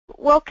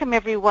welcome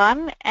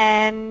everyone,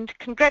 and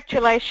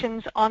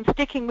congratulations on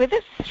sticking with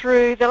us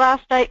through the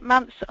last 8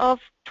 months of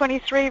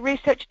 23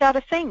 Research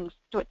Data Things,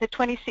 the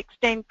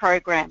 2016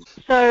 program.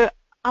 So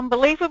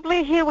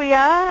unbelievably, here we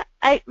are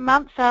 8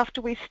 months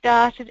after we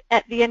started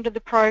at the end of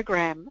the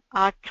program.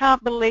 I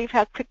can't believe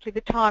how quickly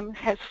the time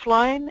has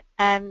flown,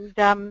 and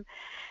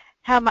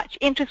how much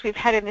interest we've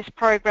had in this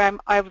program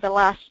over the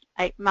last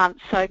 8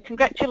 months. So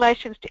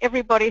congratulations to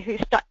everybody who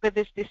stuck with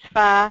us this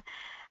far.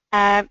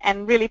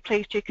 And really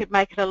pleased you could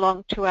make it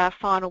along to our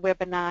final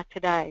webinar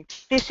today.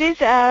 This is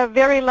our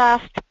very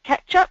last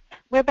catch-up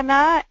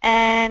webinar,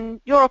 and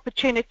your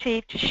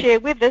opportunity to share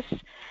with us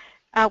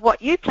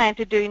what you plan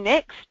to do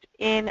next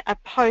in a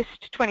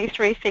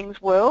post-23 Things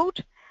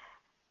world.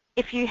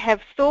 If you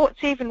have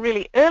thoughts, even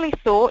really early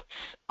thoughts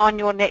on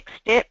your next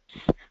steps,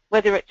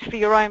 whether it's for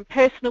your own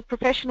personal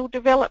professional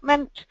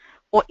development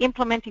or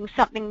implementing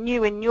something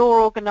new in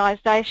your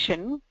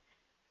organisation,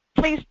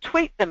 please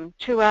tweet them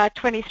to our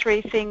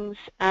 23 Things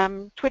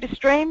Twitter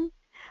stream,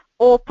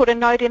 or put a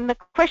note in the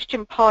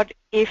question pod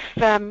if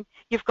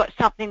you've got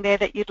something there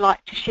that you'd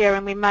like to share,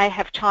 and we may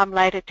have time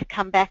later to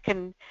come back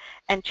and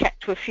chat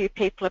to a few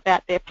people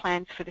about their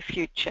plans for the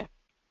future.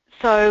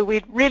 So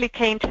we're really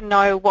keen to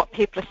know what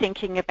people are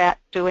thinking about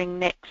doing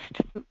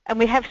next. And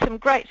we have some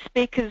great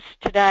speakers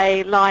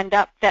today lined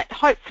up that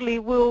hopefully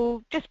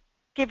will just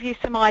give you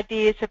some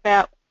ideas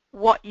about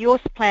what your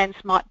plans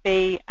might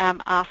be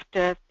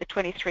after the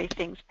 23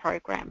 Things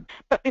program.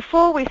 But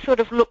before we sort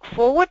of look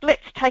forward,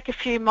 let's take a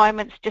few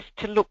moments just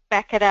to look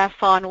back at our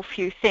final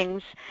few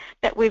things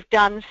that we've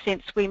done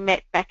since we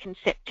met back in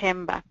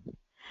September.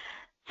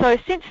 So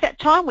since that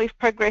time, we've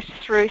progressed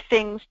through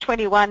Things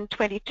 21,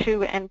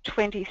 22 and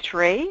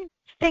 23.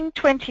 Thing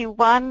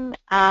 21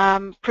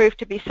 proved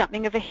to be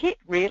something of a hit,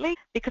 really,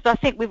 because I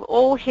think we've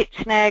all hit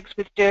snags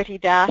with dirty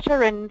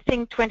data, and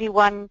Thing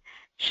 21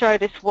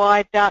 showed us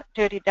why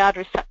dirty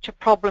data is such a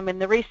problem in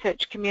the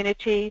research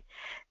community,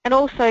 and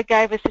also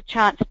gave us a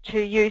chance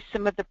to use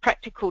some of the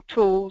practical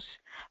tools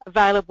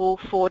available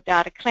for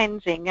data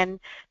cleansing. And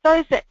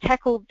those that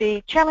tackled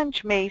the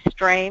Challenge Me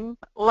stream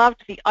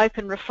loved the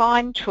Open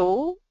Refine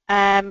tool,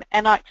 and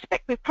I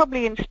expect we've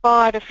probably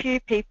inspired a few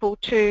people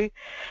to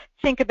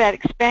think about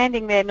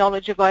expanding their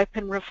knowledge of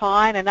Open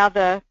Refine and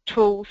other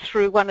tools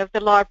through one of the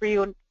library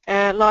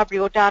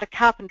or data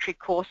carpentry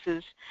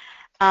courses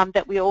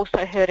that we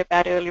also heard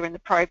about earlier in the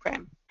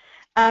program.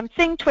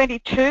 Thing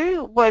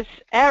 22 was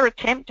our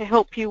attempt to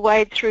help you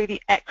wade through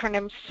the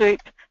acronym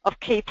soup of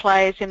key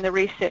players in the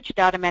research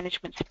data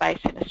management space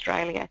in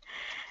Australia.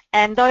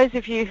 And those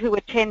of you who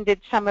attended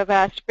some of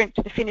our Sprint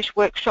to the Finish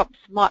workshops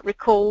might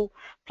recall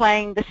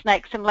playing the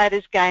Snakes and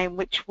Ladders game,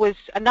 which was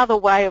another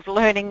way of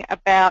learning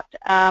about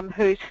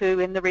who's who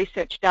in the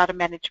research data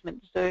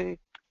management zoo.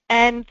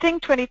 And Thing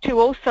 22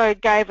 also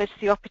gave us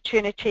the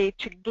opportunity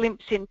to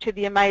glimpse into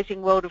the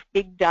amazing world of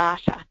big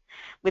data,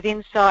 with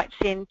insights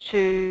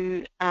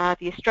into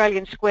the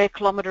Australian Square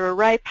Kilometre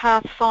Array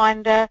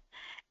Pathfinder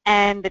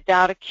and the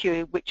Data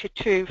Cube, which are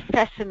two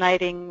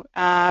fascinating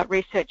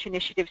research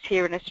initiatives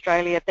here in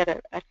Australia that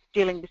are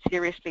dealing with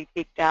seriously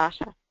big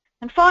data.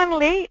 And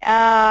finally,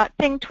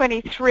 Thing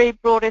 23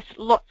 brought us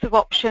lots of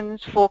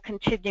options for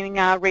continuing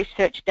our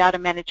research data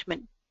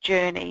management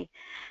journey.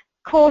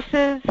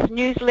 Courses,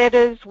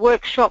 newsletters,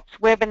 workshops,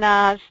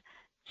 webinars,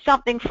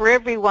 something for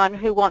everyone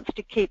who wants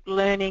to keep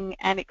learning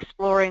and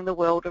exploring the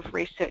world of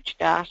research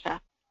data.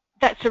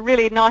 That's a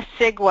really nice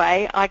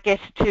segue, I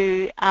guess,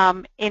 to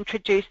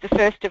introduce the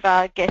first of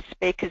our guest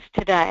speakers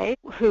today,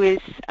 who is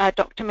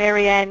Dr.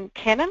 Mary-Ann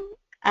Kennan.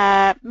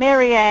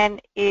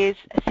 Mary-Ann is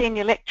a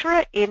senior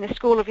lecturer in the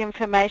School of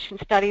Information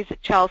Studies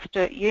at Charles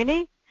Sturt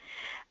Uni,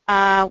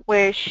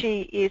 where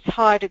she is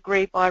higher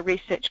degree by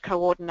research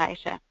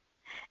coordinator.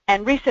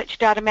 And Research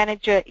Data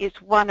Manager is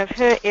one of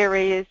her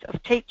areas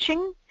of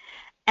teaching.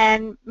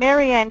 And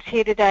Mary-Ann's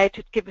here today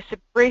to give us a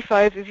brief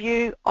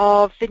overview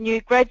of the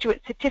new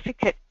graduate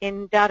certificate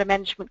in data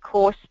management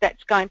course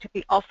that's going to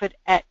be offered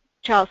at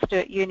Charles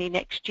Sturt Uni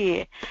next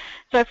year.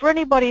 So for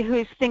anybody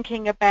who's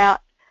thinking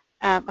about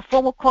a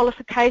formal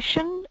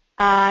qualification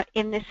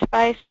in this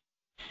space,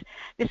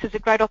 this is a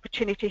great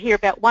opportunity to hear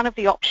about one of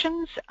the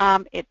options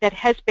that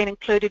has been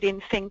included in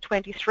Thing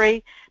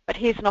 23, but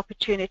here's an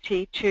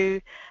opportunity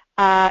to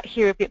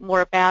hear a bit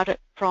more about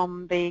it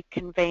from the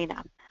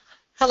convener.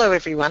 Hello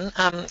everyone,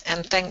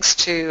 and thanks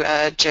to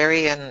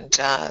Jerry and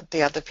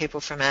the other people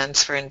from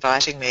ANZ for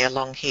inviting me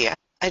along here.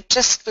 I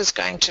just was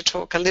going to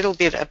talk a little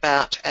bit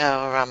about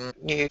our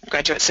new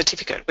graduate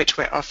certificate which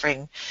we're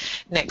offering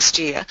next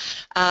year.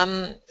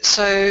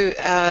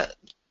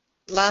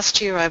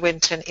 Last year I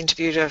went and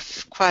interviewed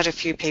quite a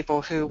few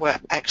people who were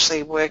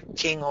actually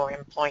working or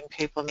employing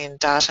people in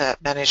data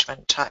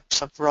management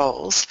types of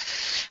roles,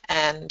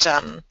 and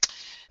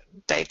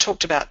they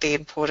talked about the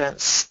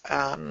importance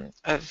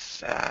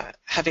of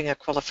having a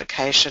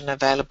qualification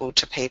available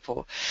to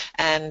people,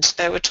 and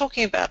they were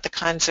talking about the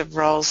kinds of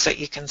roles that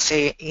you can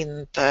see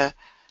in the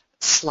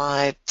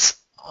slides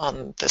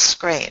on the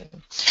screen.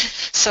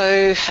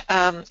 So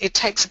it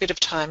takes a bit of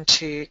time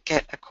to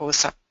get a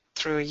course up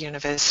through a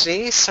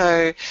university.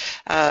 So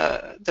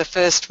the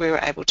first we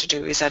were able to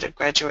do is at a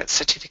graduate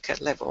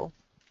certificate level.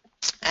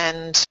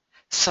 And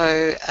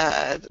so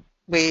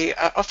we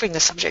are offering the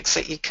subjects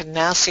that you can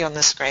now see on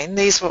the screen.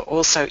 These were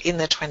also in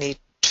the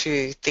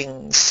 22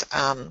 things.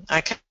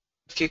 I can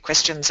a few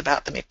questions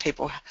about them if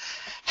people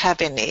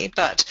have any,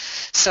 but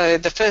so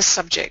the first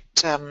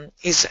subject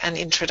is an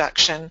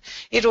introduction.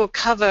 It'll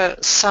cover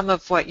some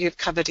of what you've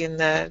covered in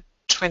the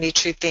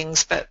 22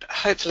 things, but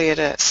hopefully at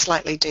a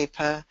slightly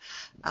deeper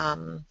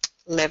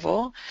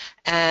level.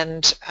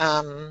 And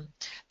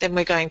then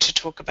we're going to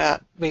talk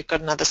about, we've got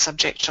another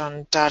subject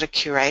on data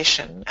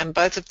curation, and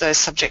both of those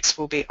subjects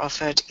will be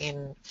offered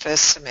in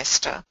first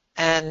semester.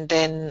 And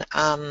then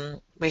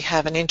we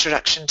have an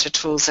introduction to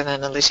tools and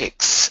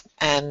analytics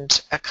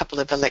and a couple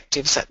of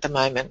electives at the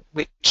moment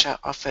which are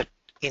offered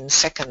in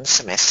second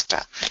semester.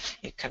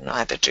 You can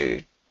either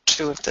do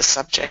 2 of the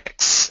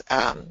subjects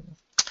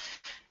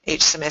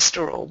each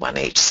semester or 1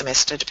 each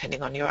semester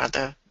depending on your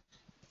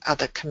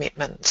other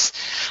commitments.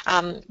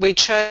 We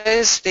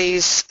chose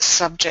these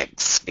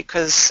subjects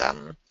because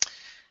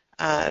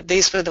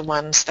these were the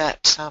ones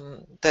that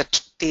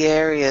the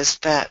areas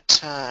that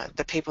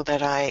the people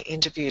that I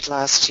interviewed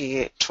last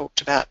year talked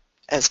about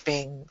as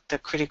being the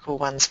critical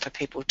ones for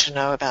people to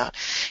know about.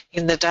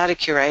 In the data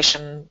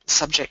curation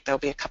subject, there'll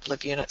be a couple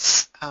of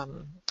units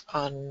on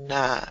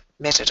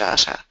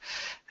metadata,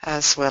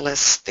 as well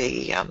as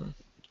the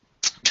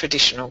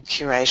traditional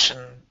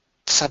curation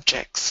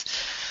subjects.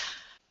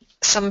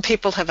 Some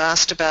people have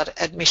asked about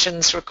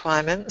admissions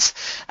requirements.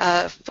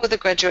 For the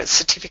graduate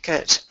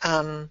certificate,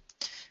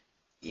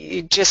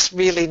 you just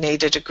really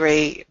need a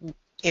degree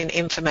in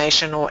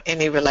information or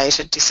any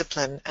related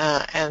discipline,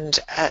 and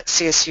at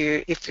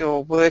CSU, if you're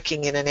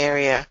working in an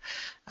area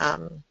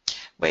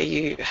where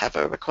you have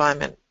a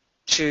requirement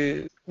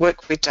to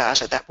work with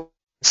data, that will be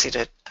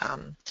considered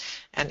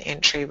an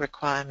entry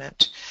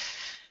requirement.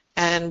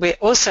 And we're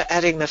also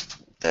adding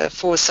the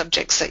 4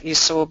 subjects that you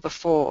saw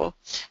before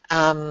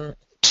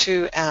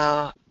to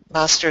our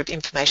Master of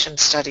Information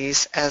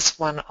Studies as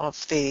one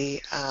of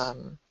the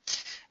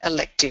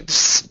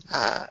electives,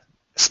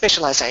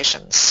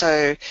 specialisations.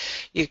 So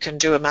you can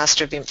do a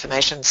Master of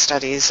Information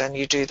Studies and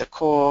you do the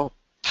core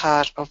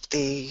part of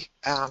the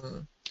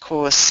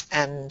course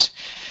and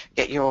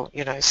get your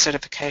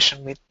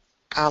certification with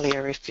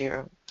ALIA if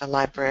you're a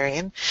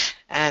librarian,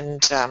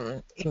 and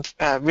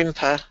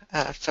RIMPA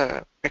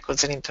for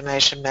Records and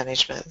Information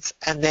Management.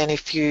 And then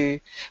if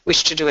you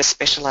wish to do a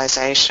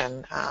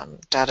specialisation,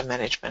 data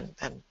management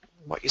and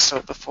what you saw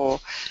before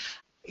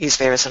is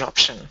there as an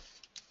option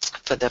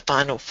for the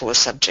final 4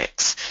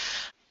 subjects.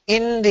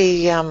 In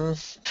the,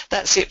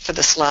 that's it for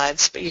the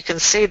slides, but you can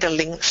see the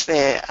links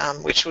there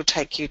which will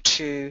take you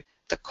to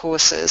the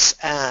courses,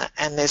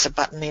 and there's a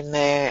button in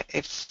there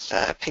if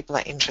people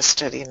are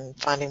interested in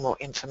finding more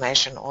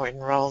information or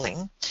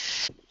enrolling.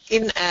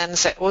 In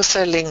ANZSA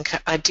also link,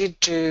 I did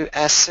do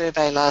a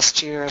survey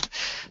last year of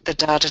the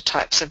data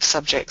types of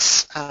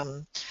subjects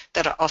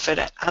that are offered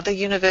at other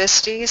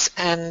universities,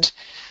 and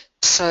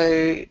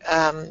so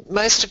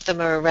most of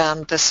them are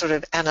around the sort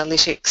of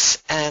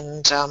analytics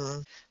and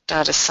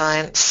data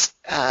science,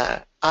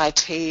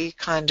 IT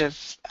kind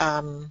of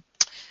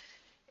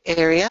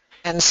area.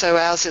 And so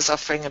ours is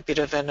offering a bit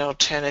of an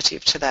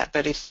alternative to that,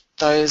 but if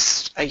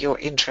those are your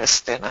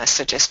interests, then I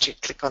suggest you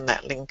click on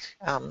that link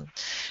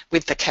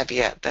with the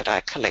caveat that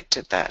I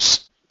collected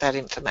that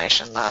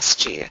information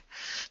last year.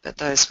 But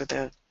those were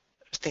the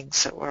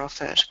things that were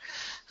offered.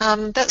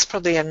 That's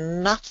probably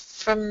enough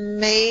from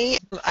me.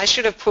 I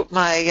should have put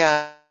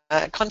my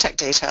contact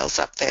details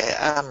up there.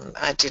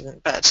 I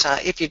didn't, but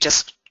if you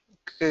just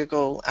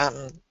Google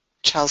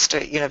Charles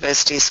Sturt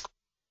University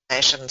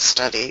Information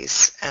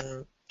Studies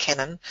and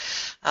Kenan,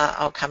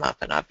 I'll come up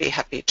and I'd be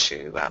happy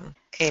to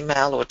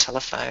email or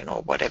telephone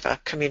or whatever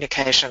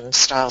communication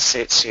style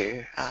suits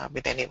you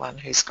with anyone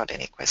who's got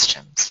any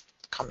questions,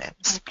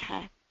 comments.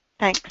 Okay,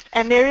 thanks.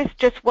 And there is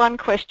just one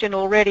question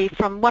already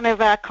from one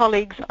of our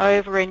colleagues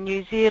over in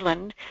New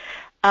Zealand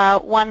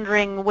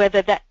wondering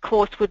whether that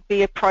course would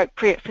be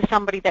appropriate for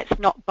somebody that's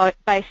not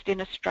based in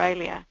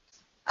Australia.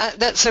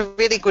 That's a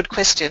really good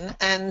question,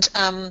 and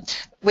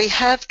we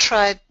have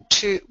tried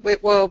to,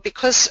 well,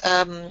 because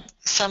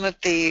some of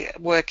the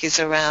work is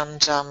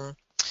around,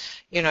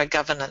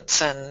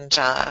 governance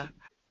and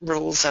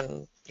rules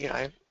and,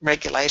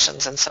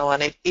 regulations and so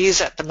on, it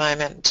is at the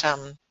moment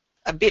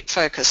a bit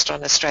focused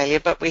on Australia,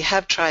 but we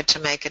have tried to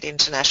make it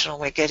international.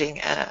 We're getting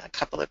a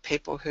couple of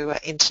people who are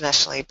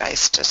internationally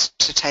based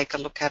to take a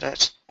look at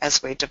it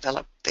as we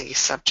develop the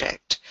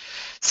subject.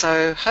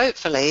 So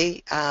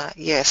hopefully,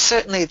 yes,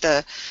 certainly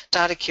the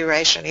data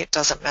curation, it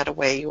doesn't matter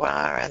where you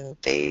are, and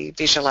the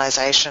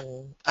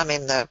visualization,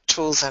 the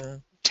tools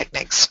and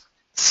techniques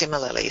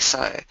similarly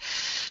so.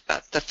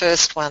 But the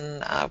first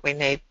one,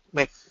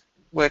 we're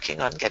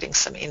working on getting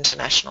some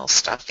international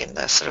stuff in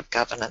the sort of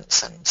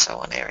governance and so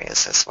on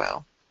areas as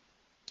well.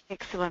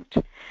 Excellent.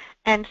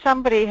 And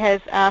somebody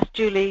has asked,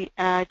 Julie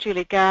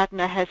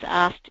Gardner has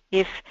asked,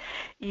 if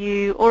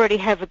you already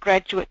have a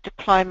graduate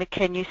diploma,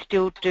 can you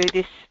still do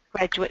this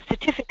graduate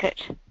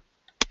certificate?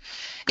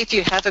 If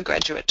you have a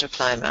graduate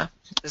diploma,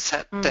 is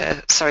that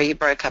sorry, you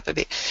broke up a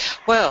bit.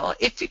 Well,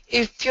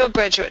 if your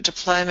graduate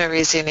diploma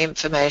is in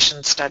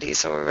information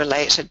studies or a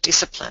related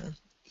discipline,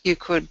 you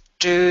could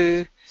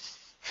do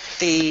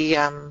the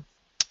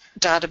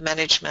data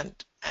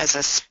management as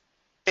a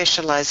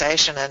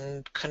specialisation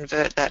and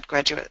convert that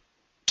graduate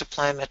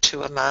diploma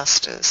to a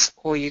master's,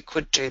 or you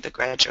could do the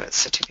graduate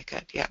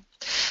certificate, yeah.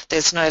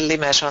 There's no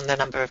limit on the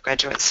number of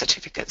graduate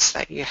certificates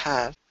that you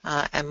have,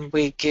 and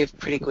we give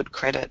pretty good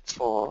credit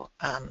for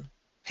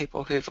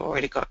people who've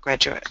already got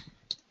graduate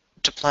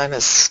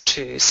diplomas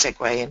to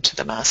segue into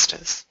the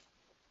master's.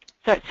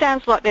 So it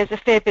sounds like there's a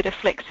fair bit of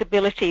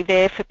flexibility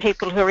there for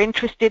people who are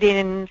interested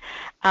in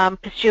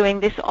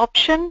pursuing this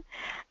option.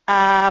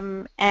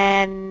 You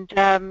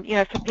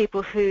know, for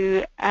people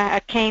who are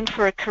keen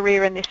for a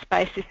career in this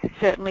space, this is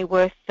certainly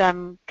worth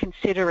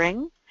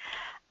considering.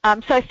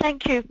 So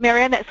thank you,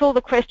 Marianne. That's all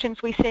the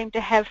questions we seem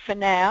to have for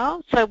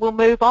now. So we'll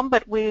move on,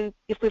 but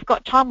if we've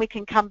got time, we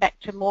can come back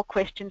to more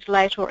questions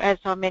later. As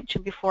I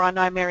mentioned before, I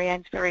know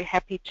Marianne's very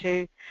happy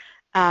to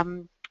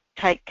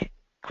take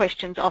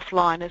questions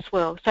offline as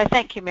well. So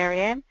thank you,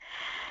 Marianne.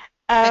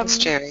 Thanks,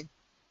 Jerry.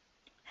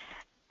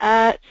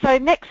 So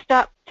next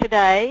up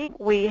today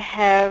we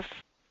have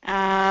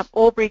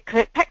Aubrey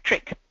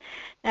Kirkpatrick.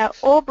 Now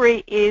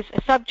Aubrey is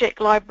a subject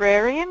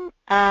librarian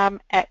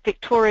at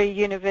Victoria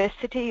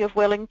University of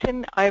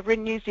Wellington over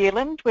in New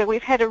Zealand, where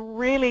we've had a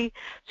really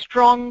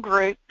strong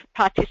group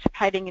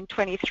participating in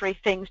 23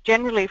 Things,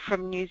 generally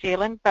from New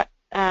Zealand, but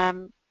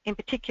in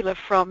particular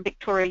from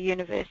Victoria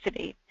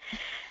University.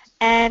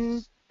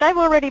 And they've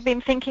already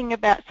been thinking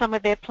about some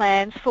of their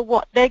plans for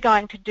what they're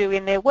going to do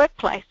in their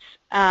workplace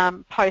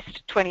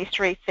post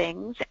 23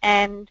 Things,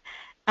 and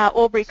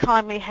Aubrey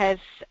kindly has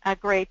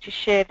agreed to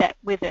share that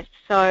with us.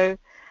 So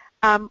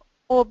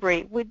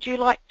Aubrey, would you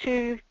like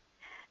to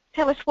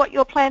tell us what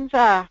your plans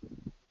are?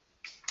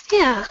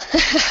 Yeah.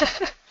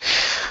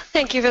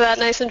 Thank you for that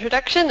nice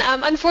introduction.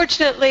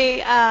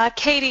 Unfortunately,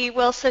 Katie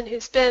Wilson,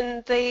 who's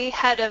been the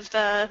head of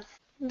the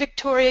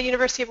Victoria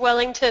University of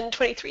Wellington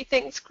 23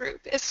 Things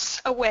group,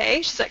 is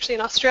away. She's actually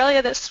in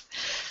Australia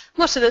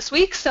most of this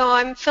week, so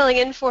I'm filling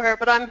in for her,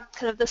 but I'm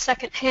kind of the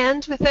second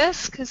hand with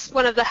this because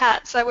one of the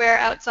hats I wear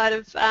outside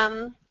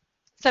of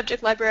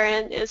subject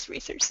librarian is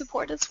research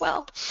support as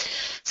well.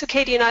 So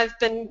Katie and I have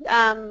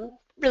been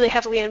really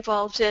heavily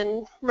involved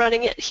in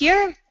running it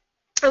here.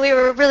 And we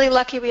were really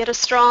lucky. We had a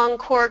strong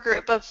core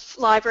group of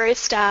library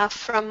staff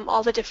from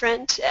all the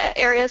different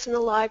areas in the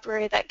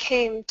library that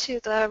came to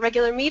the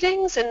regular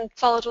meetings and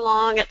followed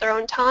along at their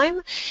own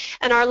time.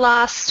 And our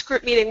last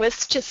group meeting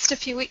was just a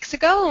few weeks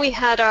ago, and we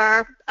had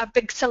a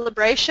big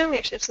celebration. We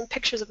actually have some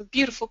pictures of a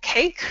beautiful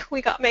cake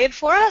we got made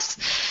for us,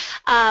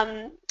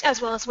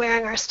 as well as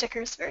wearing our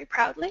stickers very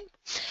proudly.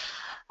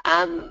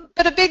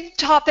 But a big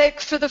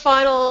topic for the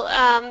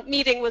final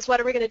meeting was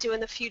what are we going to do in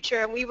the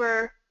future, and we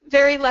were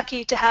very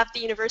lucky to have the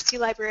university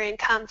librarian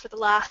come for the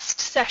last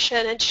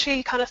session, and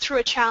she kind of threw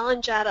a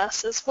challenge at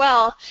us as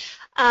well.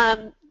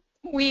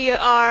 We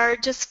are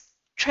just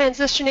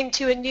transitioning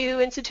to a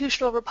new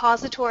institutional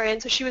repository,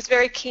 and so she was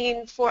very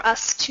keen for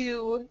us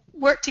to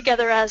work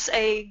together as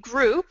a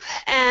group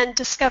and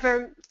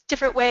discover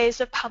different ways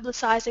of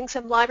publicizing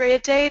some library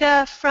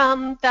data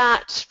from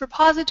that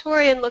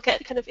repository and look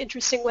at kind of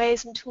interesting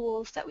ways and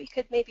tools that we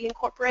could maybe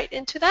incorporate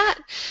into that.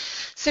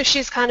 So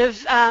she's kind of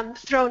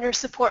thrown her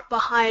support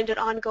behind an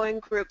ongoing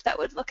group that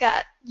would look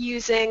at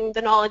using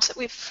the knowledge that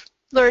we've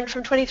learned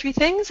from 23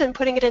 Things and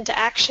putting it into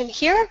action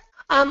here.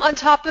 On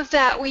top of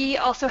that, we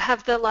also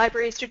have the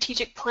library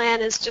strategic plan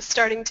is just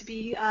starting to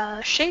be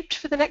shaped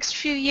for the next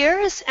few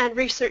years, and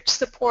research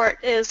support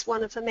is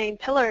one of the main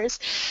pillars.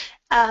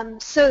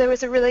 So there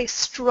was a really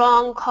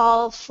strong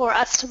call for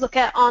us to look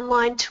at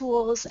online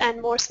tools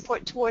and more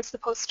support towards the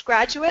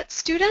postgraduate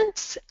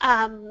students.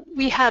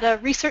 We had a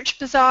research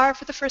bazaar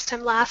for the first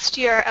time last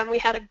year, and we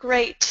had a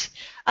great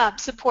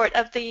support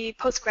of the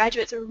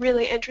postgraduates who are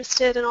really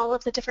interested in all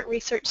of the different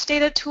research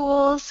data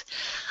tools,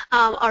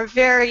 are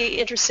very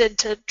interested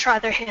to try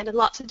their hand in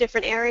lots of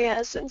different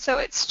areas, and so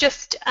it's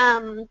just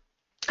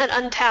an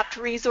untapped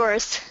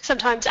resource.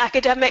 Sometimes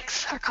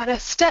academics are kind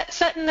of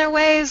set in their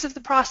ways of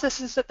the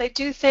processes that they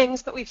do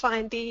things, but we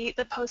find the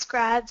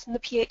postgrads and the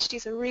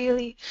PhDs are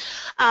really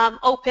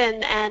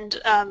open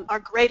and are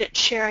great at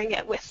sharing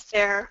it with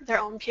their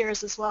own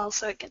peers as well,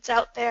 so it gets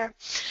out there.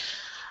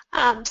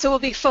 So we'll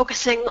be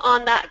focusing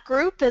on that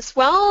group as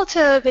well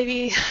to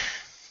maybe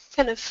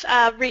kind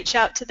of reach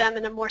out to them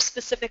in a more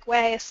specific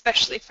way,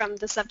 especially from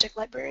the subject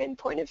librarian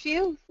point of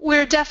view.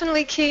 We're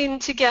definitely keen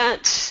to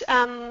get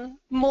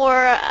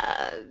more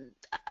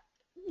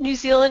New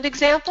Zealand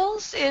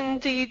examples in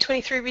the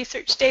 23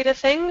 research data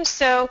things.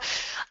 So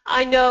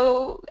I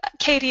know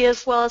Katie,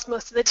 as well as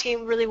most of the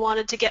team, really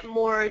wanted to get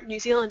more New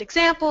Zealand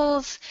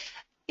examples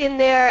in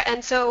there,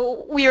 and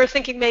so we were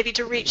thinking maybe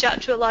to reach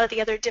out to a lot of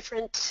the other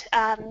different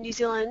New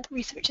Zealand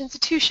research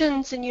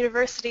institutions and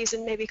universities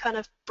and maybe kind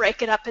of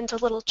break it up into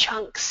little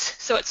chunks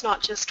so it's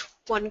not just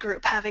one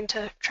group having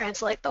to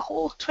translate the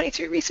whole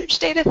 23 research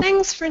data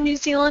things for New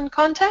Zealand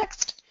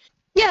context.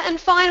 Yeah, and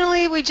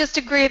finally, we just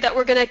agreed that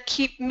we're going to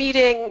keep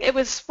meeting. It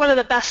was one of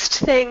the best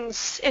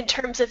things in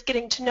terms of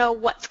getting to know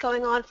what's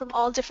going on from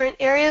all different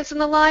areas in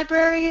the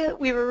library.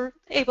 We were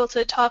able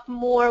to talk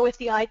more with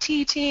the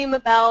IT team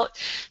about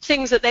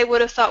things that they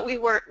would have thought we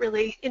weren't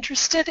really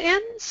interested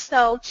in.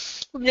 So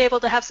we've been able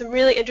to have some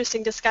really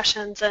interesting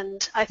discussions,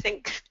 and I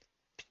think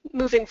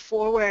moving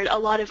forward, a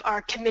lot of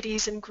our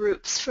committees and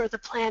groups for the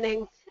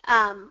planning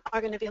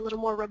are going to be a little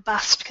more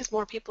robust because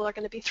more people are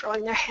going to be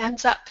throwing their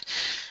hands up.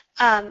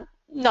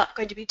 Not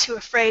going to be too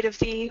afraid of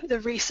the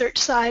research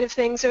side of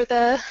things or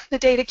the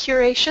data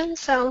curation.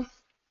 So,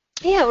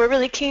 yeah, we're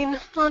really keen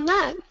on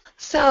that.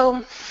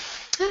 So,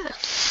 yeah.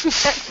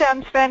 That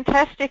sounds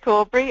fantastic,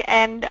 Aubrey.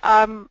 And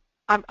I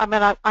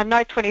mean, I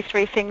know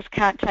 23 Things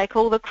can't take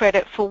all the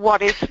credit for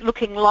what is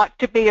looking like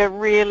to be a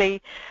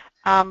really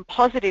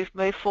positive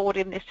move forward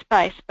in this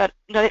space. But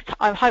you know,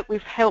 I hope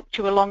we've helped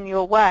you along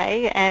your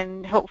way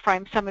and helped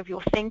frame some of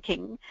your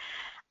thinking.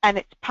 And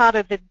it's part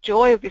of the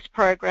joy of this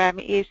program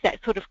is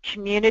that sort of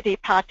community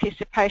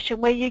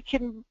participation where you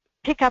can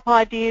pick up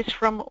ideas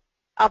from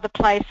other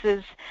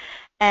places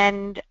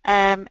and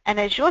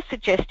as you're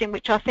suggesting,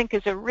 which I think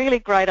is a really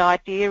great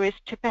idea, is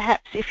to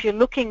perhaps if you're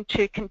looking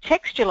to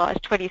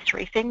contextualise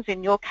 23 Things,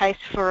 in your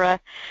case for a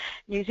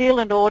New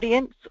Zealand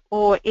audience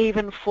or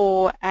even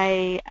for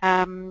a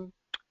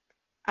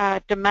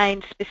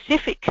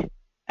domain-specific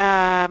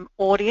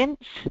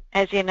audience,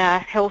 as in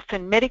health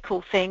and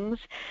medical things,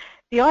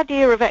 the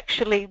idea of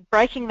actually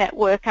breaking that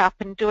work up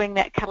and doing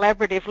that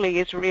collaboratively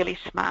is really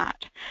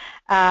smart.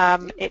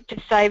 It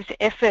just saves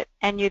effort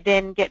and you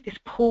then get this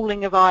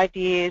pooling of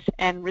ideas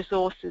and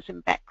resources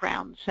and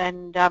backgrounds.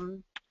 And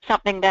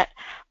something that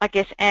I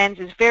guess ANZ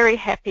is very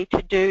happy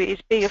to do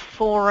is be a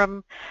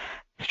forum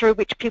through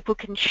which people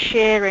can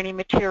share any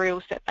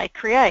materials that they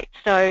create.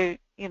 So,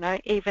 you know,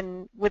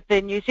 even with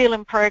the New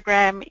Zealand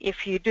program,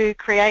 if you do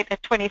create a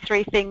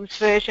 23 Things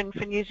version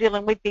for New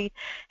Zealand, we'd be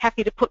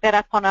happy to put that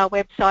up on our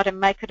website and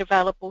make it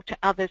available to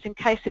others in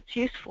case it's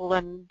useful,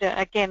 and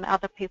again,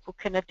 other people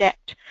can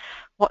adapt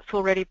what's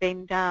already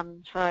been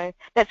done. So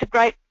that's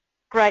a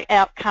great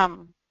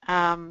outcome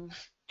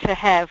to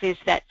have, is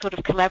that sort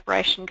of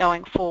collaboration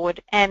going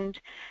forward, and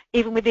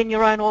even within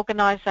your own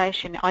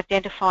organisation,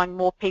 identifying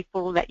more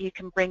people that you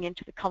can bring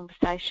into the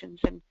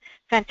conversations. And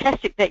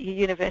fantastic that your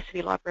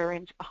university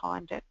librarian's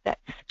behind it. That's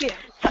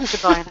such a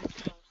bonus.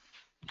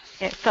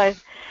 Yeah, so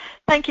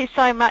thank you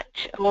so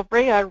much,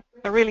 Aubrey. I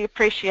really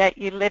appreciate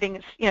you letting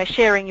us, you know,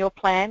 sharing your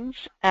plans,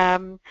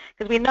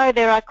 because we know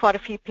there are quite a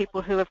few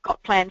people who have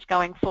got plans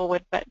going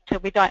forward, but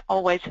we don't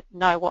always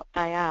know what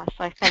they are.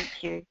 So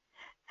thank you.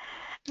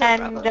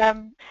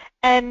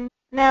 And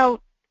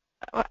now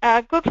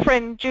our good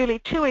friend Julie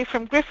Toohey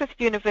from Griffith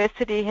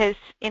University has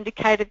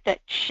indicated that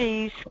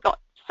she's got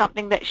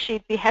something that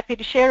she'd be happy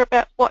to share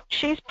about what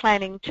she's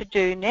planning to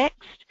do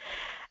next.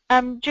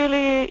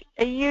 Julie,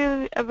 are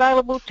you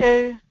available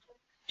to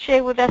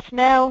share with us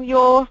now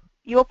your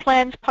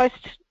plans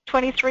post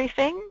 23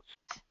 Things?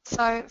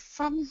 So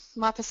from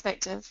my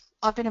perspective,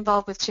 I've been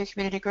involved with two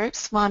community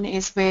groups. One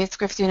is with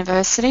Griffith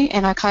University,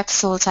 and I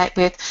co-facilitate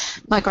with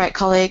my great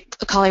colleague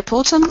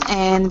Paulton,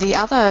 and the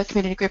other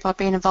community group I've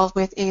been involved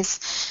with is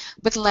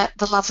with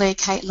the lovely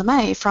Kate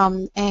LeMay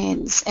from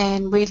ANZ,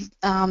 and we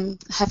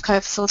have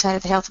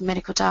co-facilitated the Health and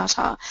Medical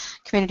Data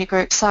community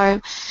group.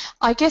 So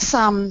I guess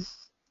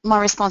my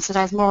response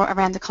today is more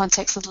around the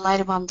context of the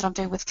later one that I'm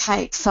doing with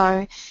Kate.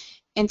 So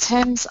in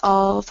terms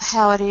of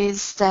how it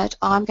is that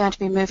I'm going to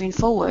be moving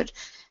forward,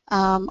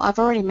 I've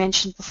already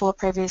mentioned before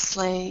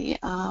previously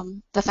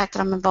the fact that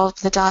I'm involved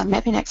with the data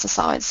mapping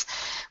exercise,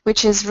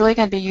 which is really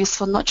going to be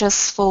useful not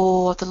just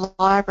for the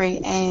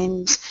library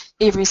and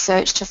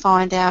e-research to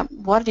find out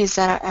what it is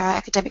that our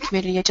academic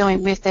community are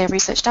doing with their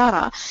research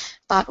data,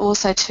 but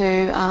also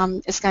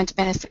to it's going to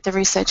benefit the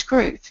research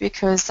group,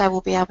 because they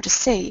will be able to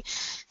see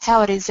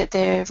how it is that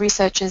their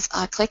researchers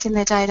are collecting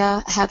their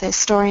data, how they're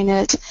storing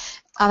it,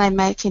 are they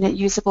making it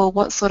usable,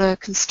 what sort of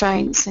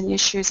constraints and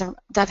issues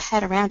they've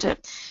had around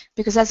it.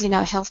 Because as you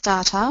know, health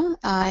data,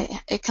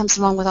 it comes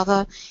along with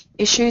other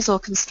issues or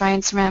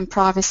constraints around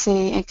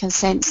privacy and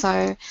consent.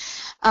 So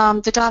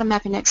the data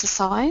mapping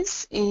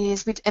exercise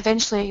is, we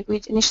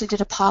initially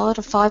did a pilot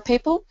of 5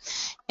 people,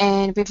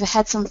 and we've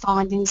had some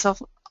findings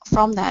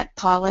from that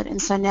pilot,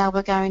 and so now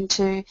we're going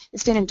to,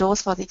 it's been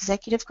endorsed by the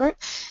executive group,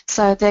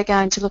 so they're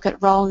going to look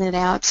at rolling it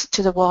out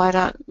to the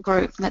wider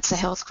group, and that's the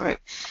health group.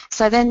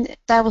 So then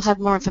they will have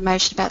more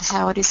information about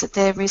how it is that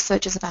their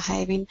researchers are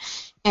behaving,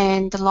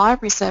 and the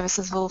library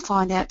services will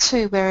find out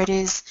too where it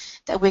is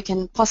that we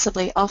can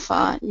possibly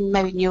offer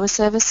maybe newer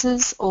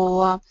services,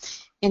 or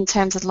in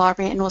terms of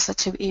library and also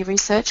to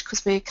e-research,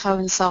 because we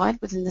coincide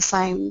within the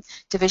same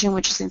division,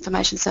 which is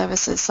information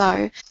services.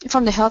 So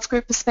from the health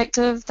group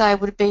perspective, they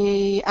would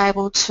be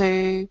able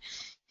to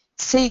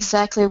see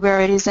exactly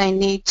where it is they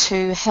need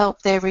to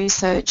help their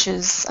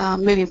researchers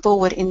moving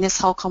forward in this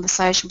whole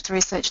conversation with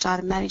research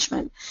data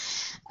management.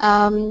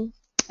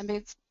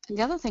 And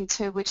the other thing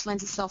too, which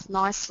lends itself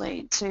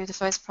nicely to the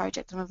first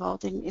project I'm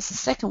involved in, is the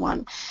second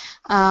one.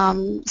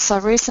 So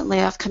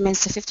recently I've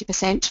commenced a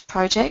 50%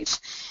 project,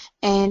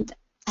 and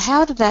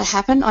how did that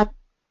happen?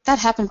 That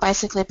happened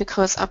basically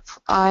because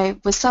I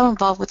was so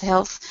involved with the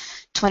Health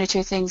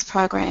 22 Things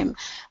program.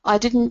 I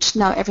didn't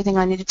know everything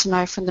I needed to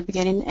know from the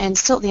beginning, and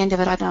still at the end of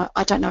it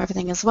I don't know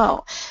everything as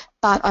well.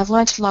 But I've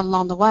learned a lot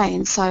along the way,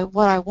 and so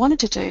what I wanted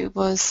to do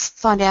was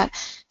find out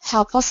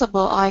how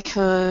possible I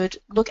could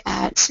look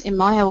at in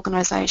my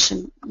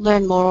organisation,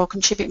 learn more or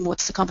contribute more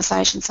to the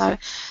conversation. So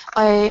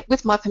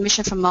with my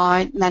permission from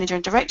my manager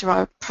and director,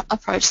 I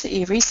approached the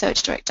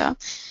e-research director.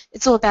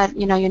 It's all about,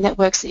 your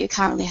networks that you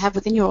currently have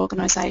within your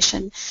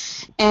organisation,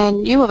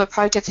 and knew of a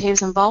project that he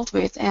was involved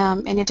with,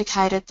 and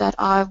indicated that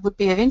I would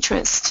be of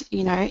interest,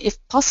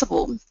 if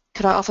possible,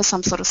 could I offer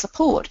some sort of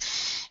support?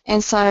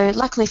 And so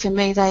luckily for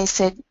me, they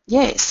said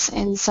yes,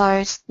 and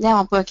so now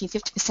I'm working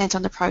 50%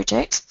 on the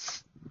project.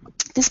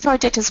 This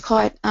project is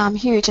quite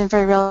huge and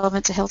very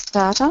relevant to health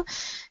data.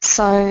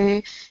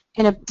 So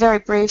in a very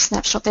brief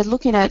snapshot, they're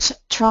looking at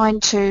trying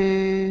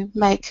to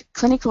make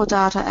clinical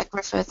data at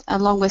Griffith,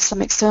 along with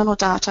some external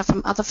data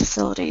from other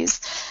facilities,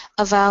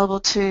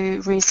 available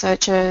to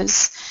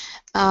researchers.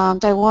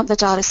 They want the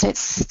data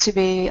sets to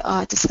be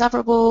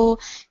discoverable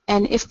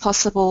and, if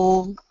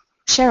possible,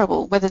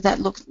 shareable, whether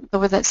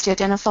that's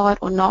de-identified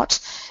or not.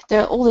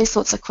 There are all these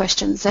sorts of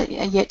questions that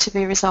are yet to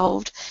be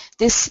resolved.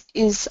 This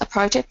is a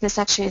project that's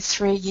actually a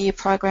 3-year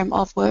program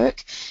of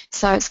work,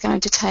 so it's going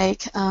to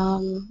take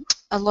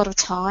a lot of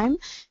time.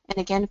 And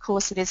again, of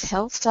course, it is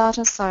health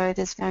data, so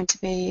there's going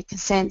to be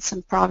consents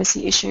and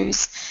privacy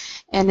issues,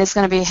 and there's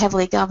going to be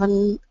heavily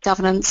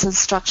governance and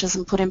structures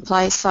and put in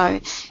place. So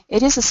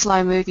it is a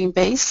slow-moving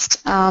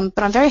beast, but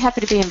I'm very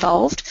happy to be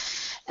involved.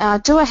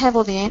 Do I have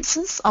all the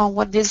answers on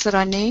what it is that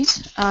I need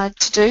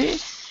to do,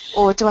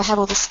 or do I have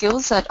all the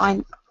skills that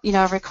I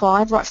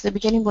required right from the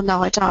beginning? Well,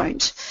 no, I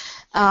don't.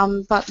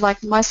 But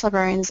like most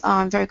librarians,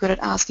 I'm very good at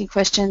asking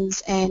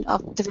questions, and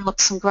I've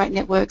developed some great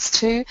networks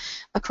too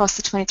across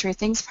the 23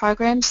 Things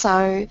program,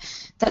 so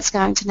that's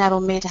going to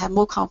enable me to have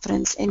more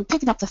confidence in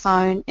picking up the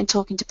phone and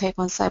talking to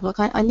people and say, look,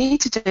 I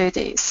need to do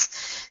this.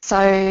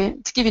 So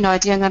to give you an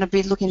idea, I'm going to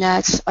be looking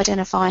at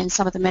identifying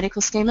some of the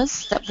medical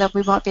schemas that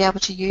we might be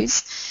able to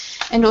use,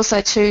 and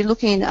also to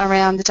looking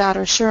around the data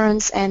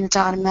assurance and the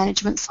data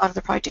management side of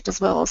the project as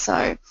well.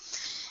 So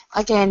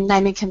again,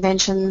 naming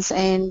conventions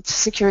and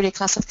security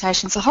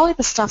classifications, a whole heap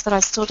of stuff that I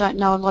still don't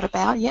know a lot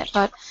about yet,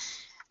 but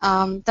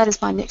that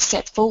is my next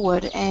step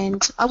forward,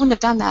 and I wouldn't have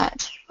done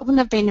that. I wouldn't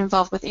have been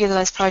involved with either of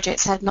those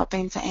projects had it not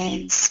been for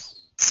ANZS.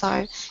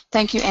 So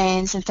thank you,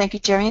 ANZS, and thank you,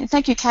 Jerry, and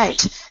thank you,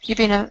 Kate. You've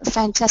been a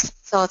fantastic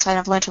facilitator.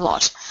 I've learnt a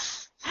lot.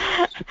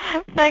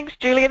 Thanks,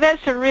 Julia.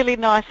 That's a really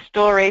nice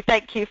story.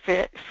 Thank you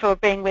for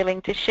being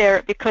willing to share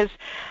it, because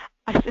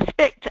I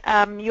suspect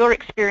your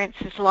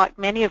experiences, like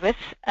many of us,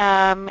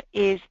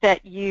 is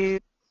that you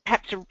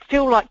perhaps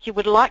feel like you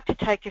would like to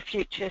take a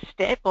future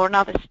step or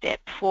another step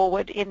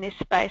forward in this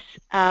space,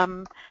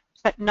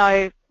 but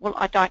no, well,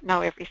 I don't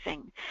know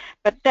everything.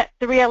 But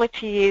the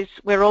reality is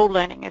we're all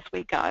learning as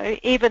we go.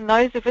 Even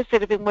those of us that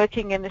have been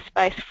working in the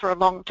space for a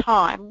long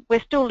time, we're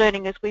still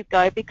learning as we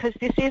go, because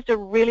this is a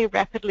really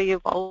rapidly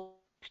evolving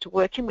to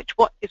work in, which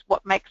is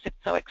what makes it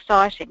so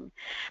exciting.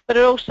 But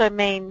it also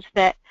means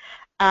that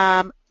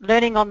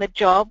learning on the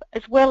job,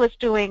 as well as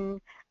doing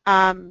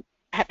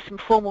perhaps some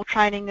formal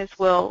training as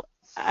well,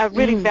 are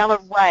really valid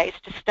ways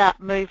to start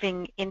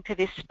moving into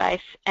this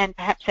space and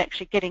perhaps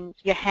actually getting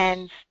your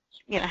hands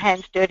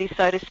dirty,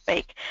 so to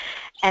speak.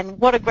 And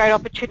what a great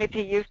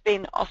opportunity you've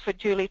been offered,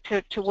 Julie,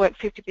 to work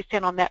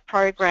 50% on that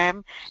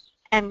program.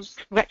 And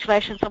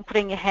congratulations on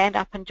putting your hand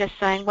up and just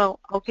saying, well,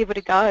 I'll give it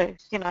a go.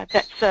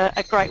 That's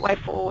a great way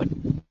forward.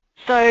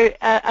 So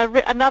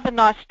another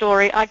nice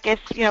story, I guess,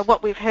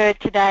 what we've heard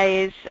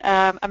today is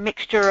a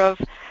mixture of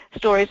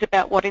stories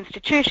about what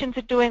institutions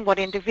are doing, what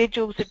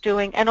individuals are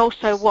doing, and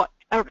also what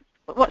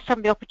some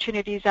of the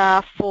opportunities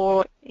are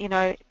for,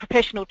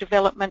 professional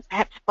development,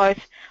 perhaps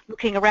both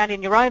looking around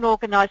in your own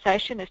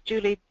organisation, as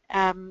Julie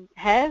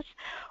has,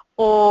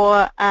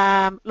 or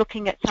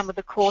looking at some of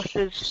the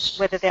courses,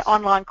 whether they're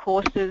online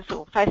courses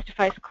or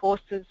face-to-face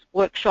courses,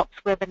 workshops,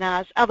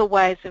 webinars, other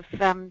ways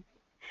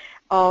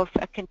of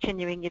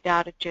continuing your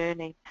data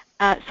journey.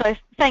 So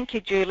thank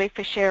you, Julie,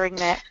 for sharing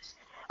that.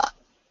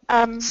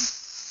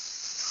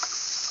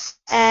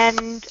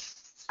 And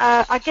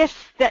I guess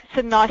that's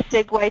a nice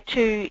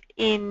segue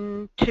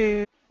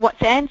into what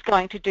ANZS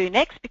going to do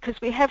next, because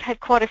we have had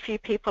quite a few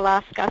people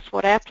ask us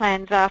what our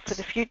plans are for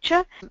the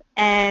future,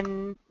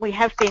 and we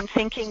have been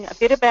thinking a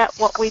bit about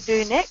what we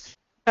do next,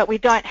 but we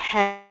don't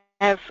have,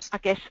 I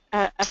guess,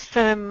 a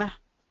firm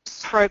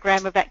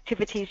program of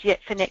activities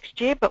yet for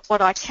next year. But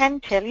what I can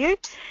tell you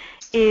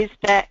is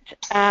that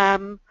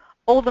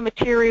all the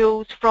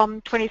materials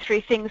from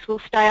 23 Things will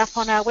stay up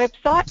on our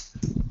website.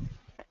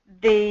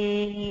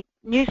 The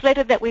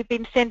newsletter that we've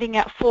been sending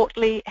out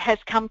fortnightly has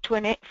come to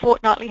an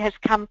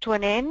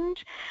end,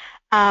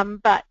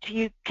 but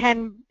you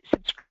can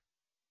subscribe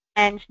to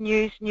Anne's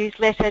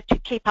newsletter to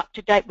keep up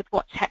to date with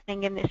what's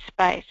happening in this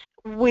space.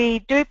 We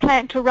do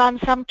plan to run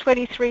some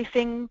 23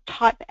 Thing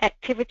type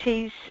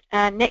activities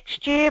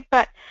next year,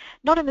 but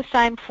not in the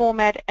same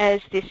format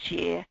as this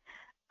year.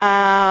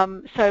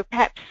 So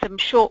perhaps some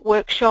short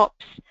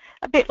workshops,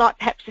 a bit like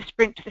perhaps a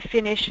sprint to the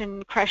finish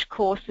and crash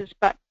courses,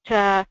 but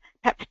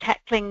perhaps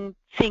tackling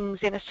things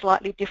in a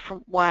slightly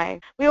different way.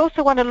 We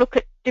also want to look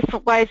at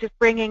different ways of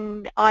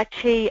bringing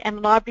IT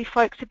and library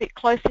folks a bit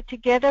closer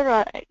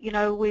together. You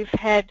know, we've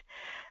had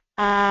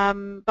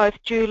both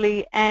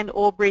Julie and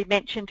Aubrey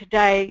mention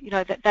today, you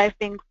know, that they've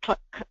been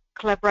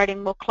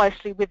collaborating more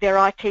closely with their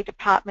IT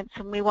departments,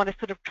 and we want to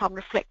sort of try and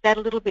reflect that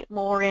a little bit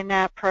more in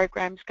our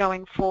programs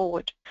going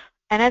forward.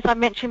 And as I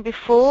mentioned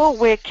before,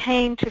 we're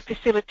keen to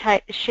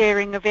facilitate the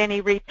sharing of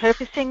any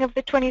repurposing of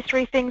the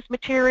 23 Things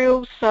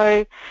materials,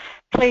 so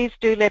please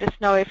do let us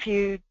know if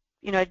you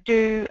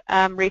do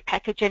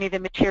repackage any of the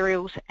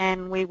materials,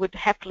 and we would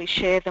happily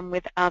share them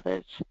with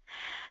others.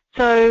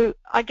 So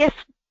I guess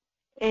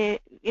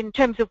in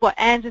terms of what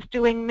Anne's is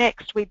doing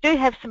next, we do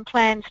have some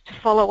plans to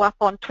follow up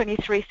on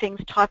 23 Things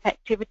type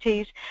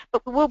activities,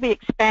 but we will be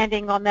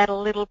expanding on that a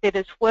little bit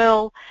as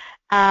well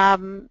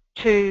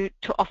to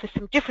offer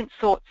some different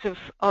sorts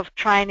of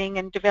training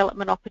and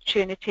development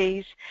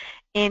opportunities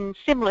in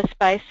similar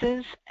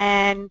spaces,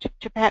 and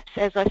to perhaps,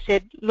 as I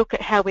said, look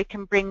at how we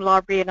can bring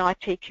library and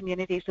IT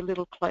communities a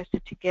little closer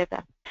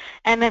together.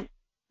 And then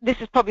this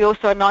is probably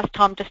also a nice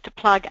time just to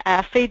plug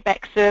our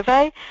feedback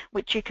survey,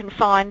 which you can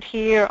find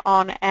here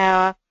on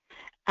our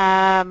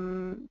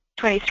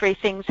 23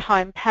 Things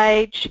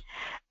homepage,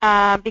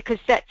 because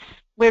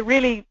we're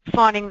really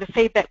finding the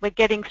feedback we're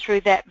getting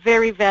through that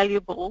very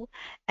valuable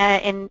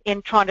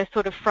in trying to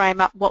sort of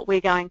frame up what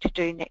we're going to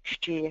do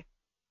next year.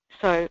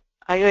 So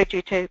I urge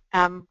you to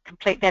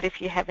complete that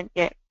if you haven't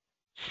yet.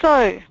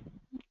 So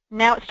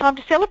now it's time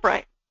to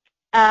celebrate.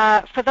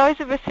 For those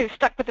of us who've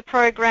stuck with the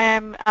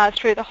program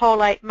through the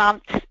whole 8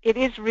 months, it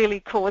is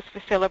really cause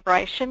for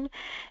celebration.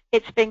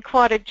 It's been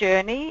quite a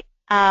journey,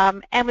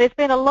 and there's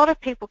been a lot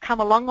of people come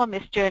along on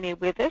this journey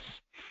with us.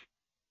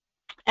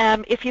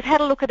 If you've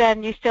had a look at our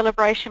new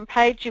celebration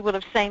page, you will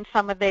have seen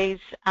some of these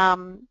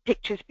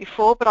pictures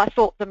before, but I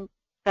thought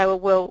they were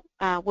well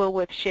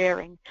worth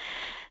sharing,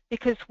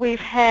 because we've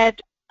had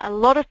a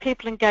lot of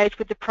people engage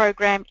with the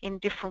program in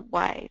different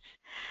ways.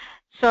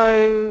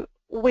 So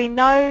we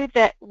know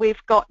that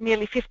we've got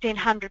nearly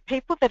 1,500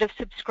 people that have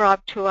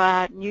subscribed to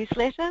our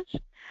newsletters.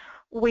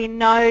 We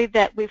know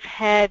that we've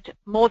had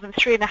more than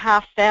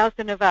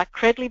 3,500 of our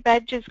Credly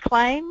badges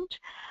claimed.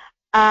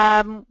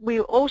 We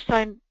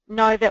also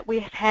know that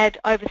we've had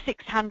over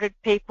 600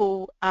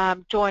 people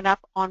join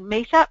up on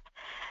Meetup,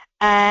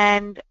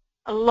 and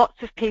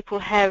lots of people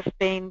have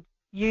been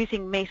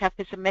using Meetup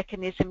as a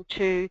mechanism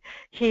to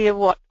hear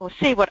what or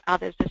see what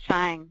others are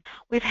saying.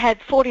 We've had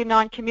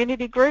 49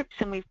 community groups,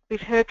 and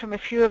we've heard from a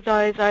few of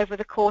those over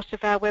the course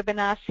of our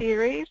webinar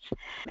series,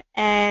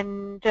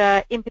 and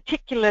in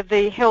particular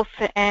the health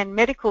and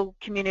medical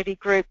community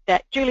group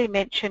that Julie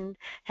mentioned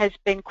has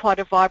been quite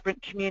a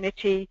vibrant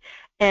community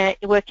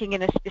working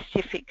in a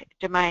specific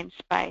domain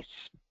space.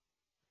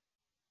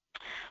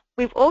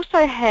 We've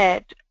also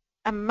had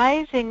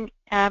amazing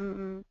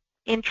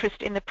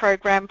interest in the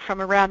program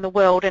from around the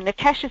world, and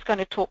Natasha's going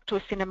to talk to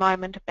us in a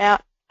moment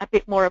about a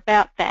bit more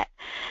about that.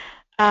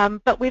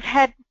 But we've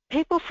had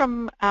people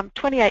from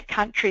 28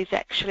 countries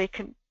actually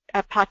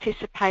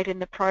participate in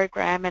the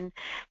program, and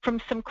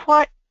from some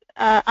quite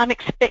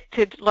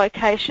unexpected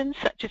locations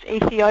such as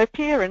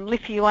Ethiopia and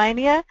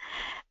Lithuania.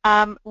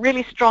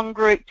 Really strong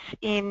groups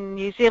in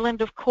New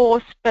Zealand, of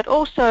course, but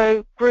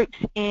also groups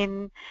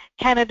in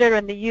Canada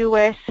and the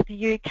US,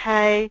 the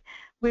UK.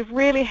 We've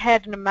really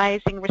had an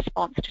amazing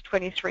response to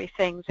 23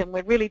 Things, and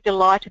we're really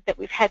delighted that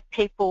we've had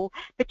people,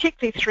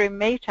 particularly through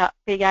Meetup,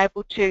 being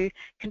able to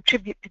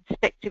contribute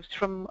perspectives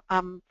from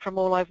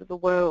all over the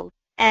world.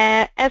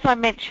 As I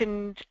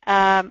mentioned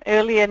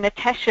earlier,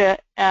 Natasha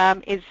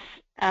is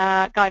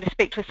going to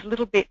speak to us a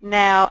little bit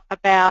now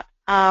about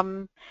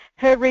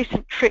her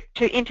recent trip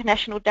to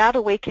International Data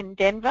Week in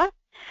Denver.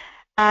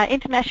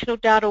 International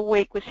Data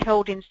Week was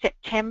held in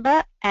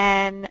September,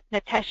 and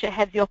Natasha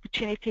had the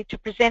opportunity to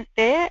present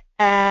there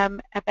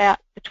about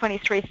the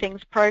 23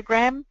 Things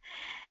program,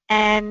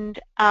 and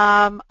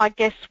I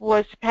guess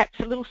was perhaps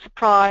a little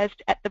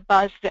surprised at the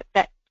buzz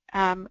that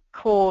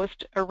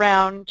caused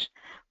around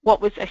what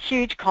was a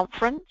huge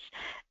conference.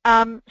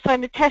 So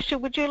Natasha,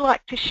 would you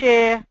like to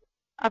share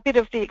a bit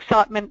of the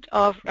excitement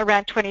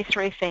around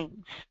 23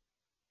 Things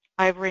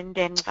over in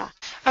Denver?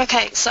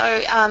 Okay, so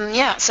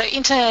yeah, so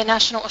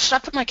international, should I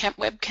put my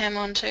webcam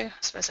on too?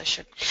 I suppose I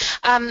should.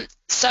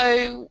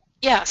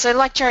 So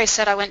like Jerry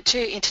said, I went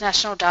to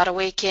International Data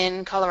Week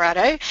in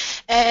Colorado,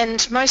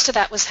 and most of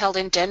that was held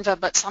in Denver,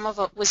 but some of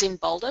it was in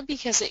Boulder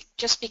because it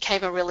just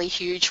became a really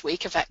huge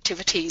week of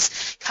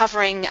activities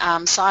covering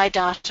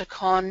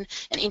SciDataCon,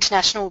 an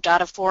International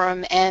Data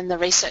Forum, and the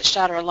Research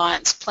Data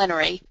Alliance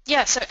plenary.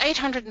 Yeah, so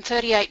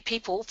 838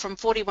 people from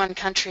 41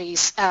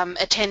 countries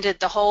attended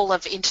the whole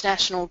of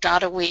International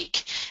Data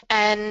Week,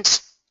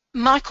 and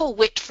Michael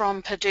Witt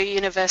from Purdue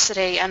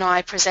University and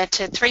I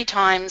presented 3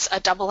 times a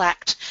double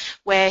act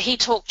where he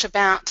talked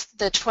about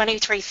the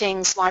 23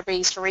 things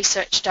libraries for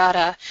research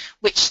data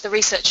which the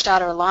Research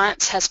Data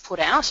Alliance has put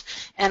out,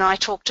 and I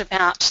talked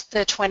about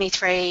the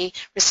 23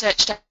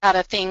 research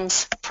data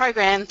things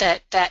program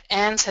that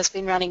ANZ has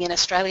been running in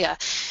Australia.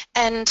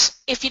 And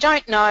if you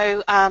don't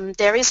know,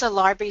 there is a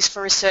Libraries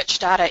for Research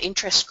Data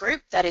interest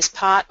group that is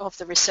part of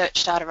the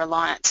Research Data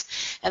Alliance.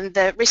 And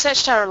the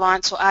Research Data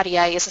Alliance, or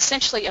RDA, is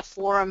essentially a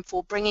forum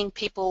for bringing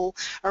people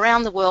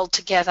around the world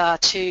together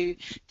to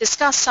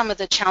discuss some of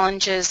the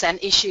challenges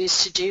and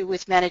issues to do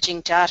with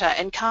managing data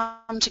and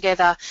come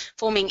together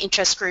forming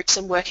interest groups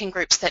and working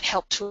groups that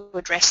help to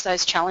address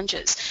those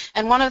challenges.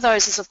 And one of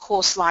those is, of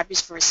course,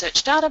 Libraries for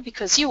Research Data,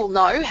 because you will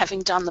know,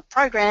 having done the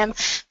program,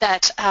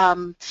 that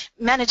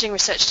managing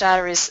research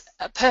data is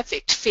a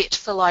perfect fit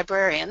for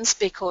librarians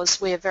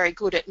because we're very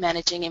good at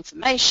managing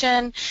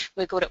information,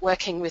 we're good at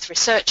working with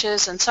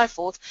researchers and so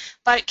forth,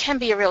 but it can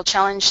be a real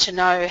challenge to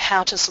know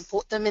how to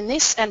support them in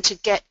this and to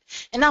get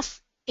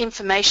enough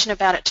information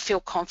about it to feel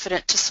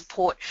confident to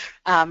support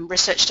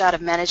research data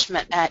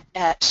management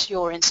at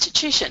your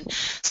institution.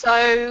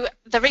 So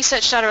the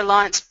Research Data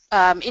Alliance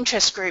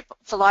interest group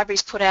for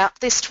libraries put out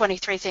this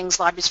 23 things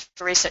libraries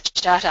for research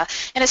data,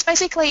 and it's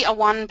basically a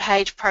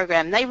one-page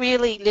program. They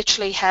really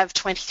literally have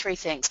 23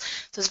 things.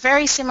 So it's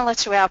very similar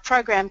to our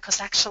program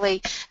because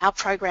actually our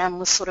program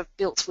was sort of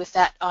built with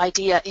that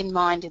idea in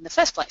mind in the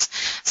first place.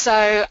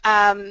 So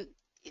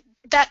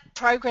that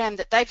program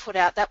that they put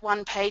out, that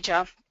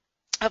one-pager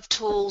of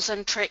tools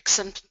and tricks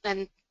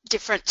and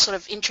different sort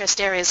of interest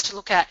areas to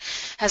look at,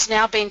 has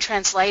now been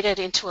translated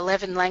into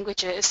 11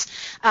 languages.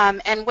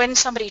 And when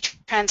somebody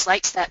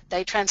translates that,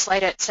 they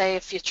translate it, say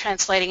if you're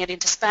translating it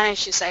into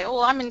Spanish, you say,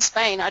 oh, I'm in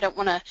Spain, I don't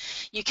want a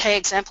UK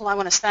example, I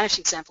want a Spanish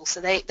example.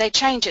 So they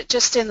change it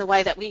just in the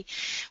way that we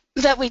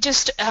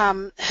just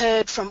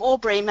heard from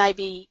Aubrey,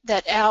 maybe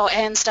that our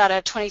ANZ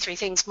Data 23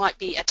 things might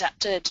be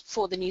adapted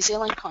for the New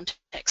Zealand context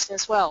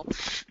as well.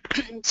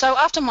 So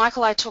after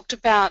Michael, I talked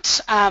about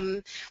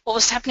what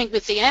was happening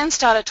with the ANZ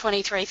Data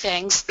 23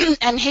 things,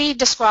 and he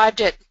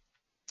described it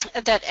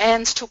that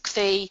ANZ took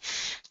the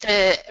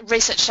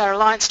Research Data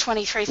Alliance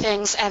 23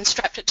 things and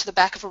strapped it to the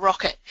back of a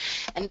rocket.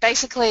 And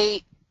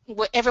basically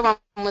everyone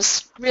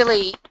was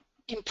really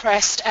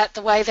impressed at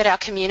the way that our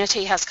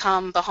community has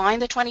come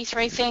behind the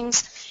 23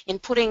 things in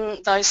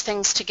putting those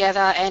things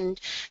together, and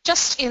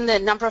just in the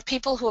number of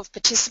people who have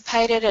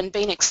participated and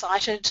been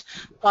excited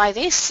by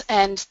this.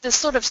 And the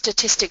sort of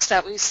statistics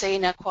that we've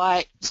seen are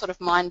quite sort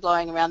of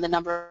mind-blowing around the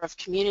number of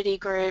community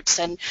groups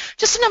and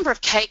just the number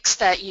of cakes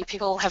that you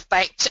people have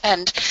baked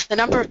and the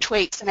number of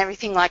tweets and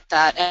everything like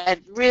that,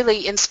 and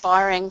really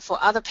inspiring for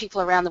other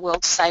people around the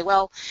world to say,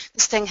 well,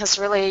 this thing has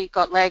really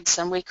got legs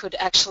and we could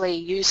actually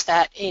use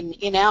that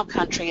in our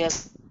country.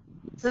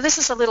 So this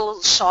is a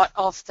little shot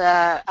of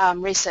the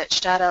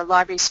Research Data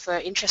Libraries for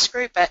Interest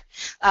Group at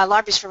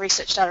Libraries for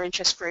Research Data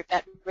Interest Group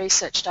at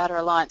Research Data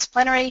Alliance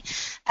Plenary.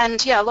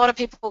 And yeah, a lot of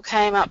people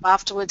came up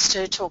afterwards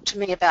to talk to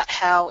me about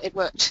how it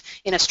worked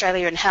in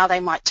Australia and how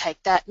they might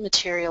take that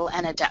material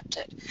and adapt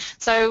it.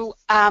 So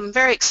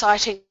very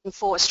exciting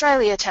for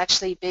Australia to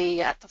actually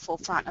be at the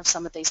forefront of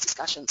some of these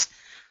discussions.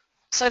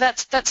 So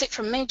that's it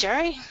from me,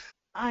 Jerry.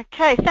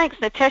 Okay, thanks,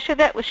 Natasha.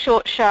 That was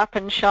short, sharp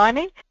and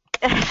shiny.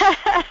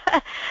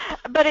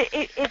 But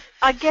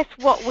I guess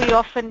what we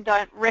often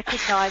don't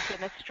recognise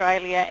in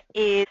Australia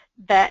is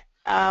that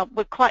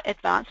we're quite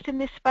advanced in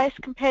this space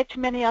compared to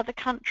many other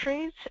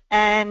countries,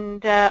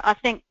 and I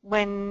think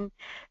when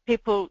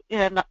people,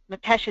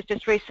 Natasha's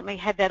just recently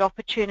had that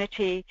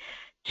opportunity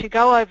to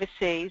go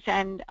overseas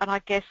and I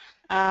guess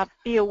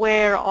be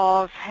aware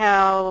of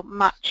how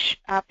much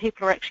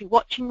people are actually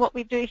watching what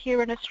we do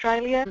here in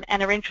Australia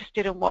and are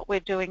interested in what we're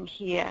doing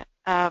here.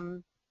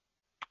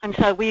 And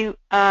so we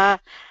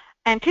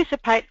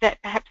anticipate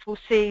that perhaps we'll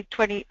see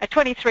a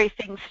 23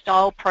 things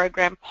style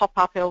program pop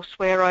up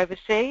elsewhere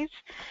overseas,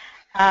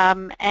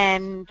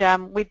 and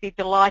we'd be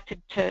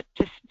delighted to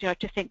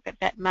think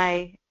that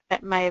may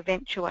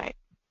eventuate.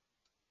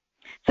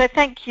 So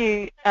thank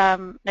you,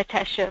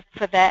 Natasha,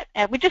 for that.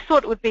 We just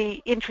thought it would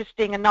be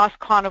interesting, a nice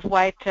kind of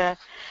way to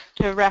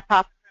wrap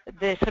up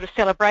the sort of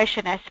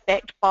celebration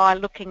aspect by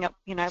looking at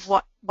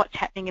what's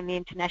happening in the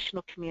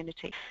international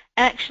community.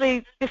 And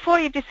actually,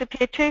 before you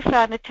disappear too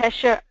far,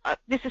 Natasha,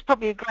 this is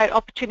probably a great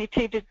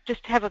opportunity to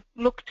just have a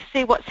look to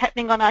see what's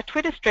happening on our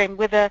Twitter stream,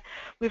 whether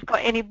we've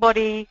got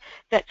anybody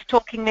that's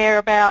talking there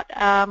about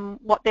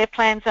what their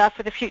plans are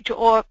for the future,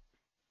 or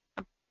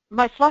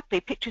most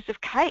likely pictures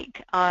of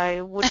cake.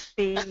 I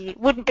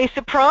wouldn't be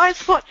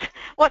surprised.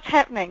 What's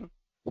happening?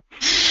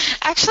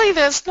 Actually,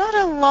 there's not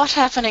a lot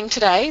happening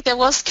today.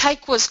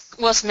 Cake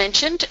was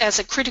mentioned as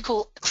a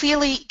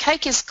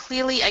cake is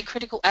clearly a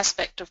critical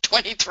aspect of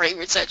 23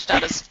 research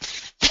data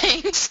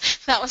things.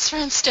 That was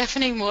from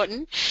Stephanie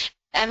Morton,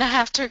 and I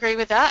have to agree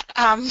with that,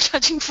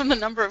 judging from the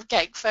number of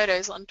cake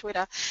photos on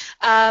Twitter.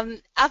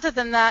 Other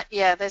than that,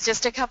 yeah, there's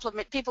just a couple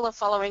of people are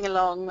following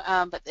along,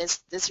 but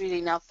there's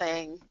really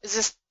nothing. It's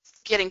just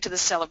getting to the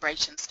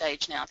celebration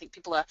stage now. I think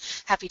people are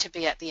happy to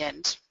be at the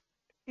end.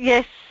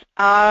 Yes,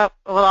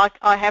 well,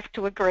 I have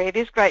to agree. It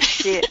is great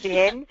to be at the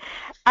end.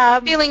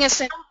 Feeling a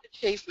sense of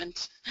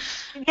achievement.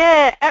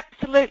 Yeah,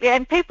 absolutely,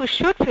 and people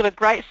should feel a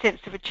great sense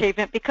of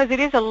achievement because it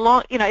is a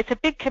lot, it's a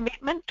big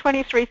commitment.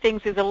 23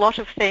 things is a lot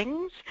of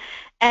things,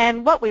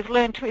 and what we've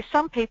learned too is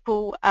some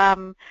people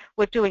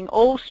were doing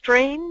all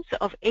streams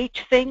of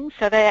each thing,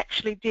 so they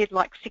actually did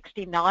like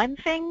 69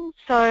 things.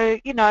 So,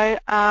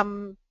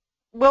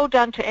 well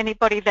done to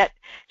anybody that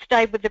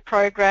stayed with the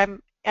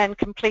program and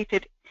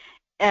completed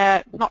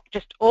not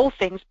just all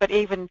things, but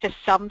even just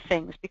some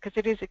things, because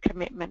it is a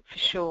commitment for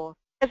sure.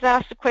 Has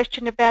asked a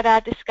question about our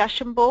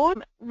discussion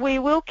board. We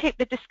will keep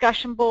the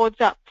discussion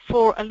boards up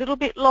for a little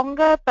bit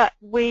longer, but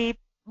we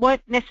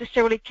won't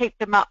necessarily keep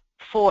them up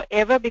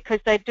forever because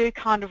they do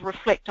kind of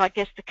reflect, I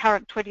guess, the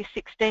current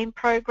 2016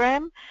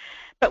 program.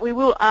 But we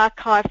will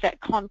archive that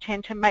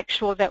content and make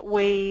sure that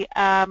we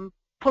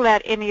pull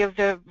out any of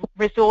the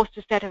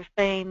resources that have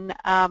been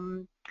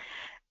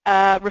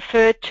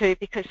referred to,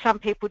 because some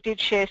people did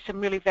share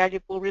some really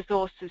valuable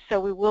resources, so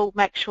we will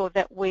make sure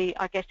that we,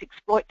 I guess,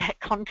 exploit that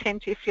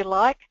content if you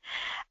like,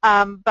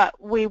 but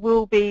we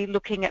will be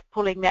looking at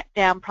pulling that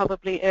down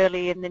probably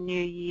early in the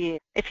new year.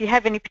 If you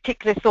have any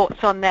particular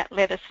thoughts on that,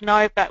 let us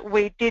know, but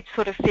we did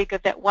sort of figure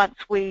that once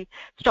we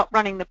stop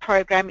running the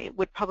program it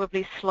would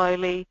probably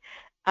slowly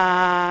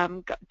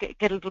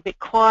get a little bit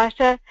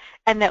quieter,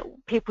 and that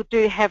people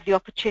do have the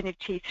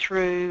opportunity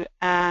through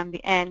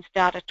the ANZ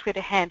Data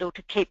Twitter handle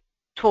to keep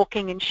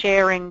talking and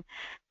sharing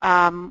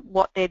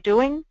what they're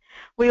doing.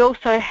 We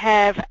also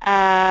have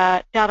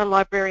Data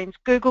Librarians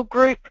Google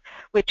group,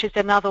 which is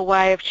another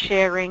way of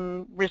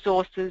sharing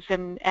resources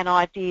and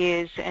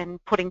ideas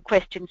and putting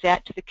questions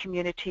out to the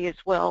community as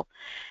well.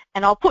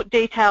 And I'll put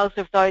details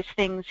of those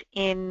things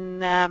in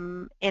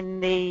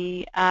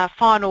the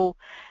final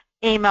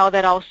email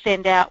that I'll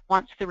send out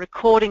once the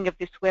recording of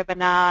this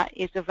webinar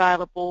is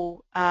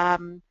available.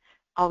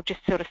 I'll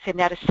just sort of send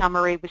out a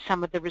summary with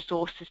some of the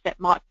resources that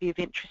might be of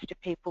interest to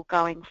people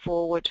going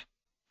forward.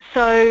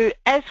 So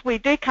as we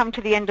do come to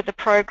the end of the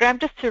program,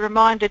 just a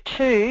reminder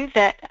too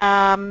that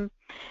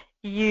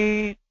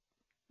you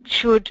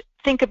should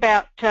think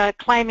about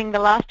claiming the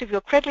last of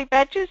your Credly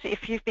badges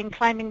if you've been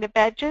claiming the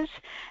badges,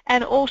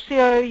 and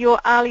also your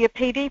ALIA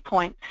PD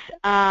points,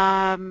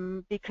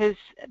 because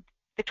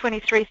the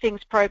 23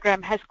 Things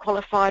program has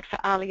qualified for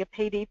ALIA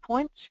PD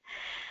points.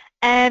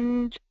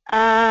 And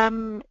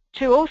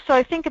to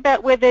also think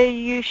about whether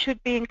you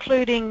should be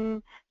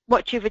including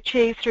what you've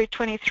achieved through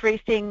 23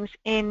 Things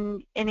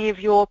in any of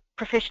your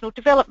professional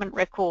development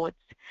records.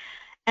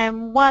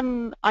 And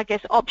one, I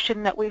guess,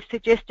 option that we've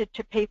suggested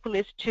to people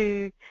is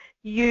to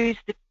use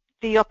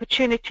the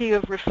opportunity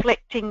of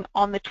reflecting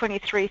on the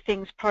 23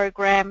 Things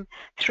program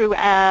through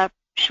our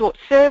short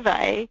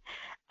survey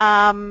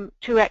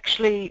to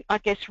actually, I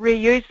guess,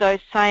 reuse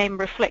those same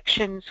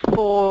reflections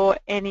for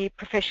any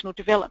professional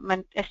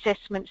development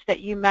assessments that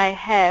you may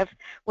have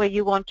where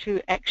you want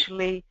to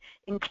actually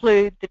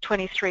include the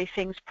 23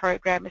 Things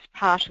program as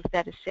part of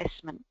that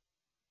assessment.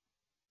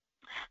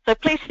 So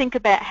please think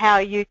about how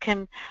you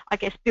can, I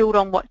guess, build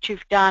on what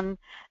you've done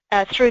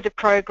through the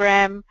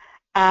program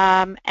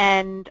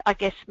and, I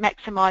guess,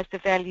 maximise the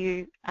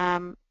value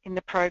in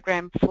the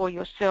program for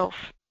yourself.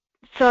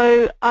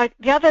 So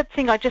the other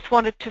thing I just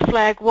wanted to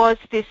flag was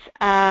this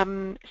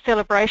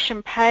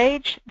celebration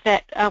page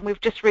that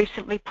we've just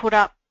recently put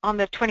up on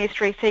the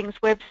 23 Things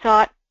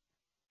website.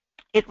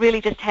 It really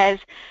just has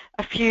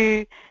a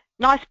few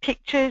nice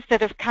pictures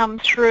that have come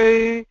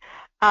through,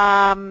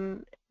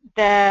 particularly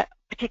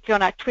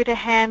on our Twitter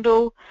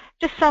handle,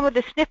 just some of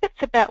the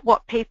snippets about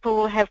what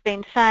people have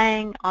been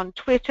saying on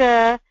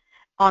Twitter,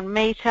 on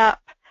Meetup,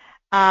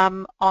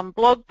 on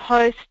blog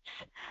posts.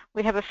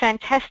 We have a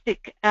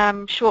fantastic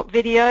short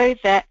video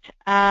that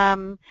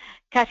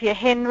Katia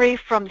Henry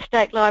from the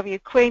State Library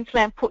of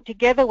Queensland put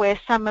together, where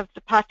some of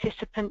the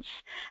participants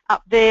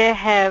up there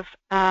have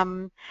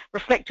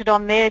reflected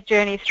on their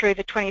journey through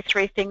the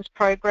 23 Things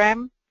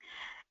program.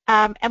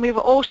 And we've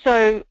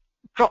also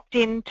dropped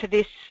into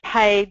this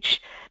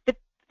page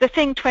the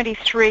Thing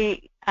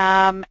 23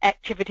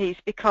 activities,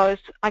 because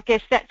I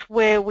guess that's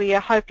where we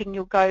are hoping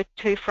you'll go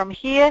to from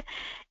here,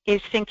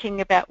 is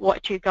thinking about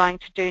what you're going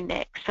to do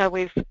next. So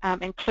we've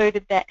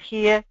included that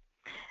here,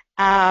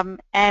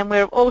 and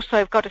we've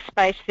also got a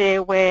space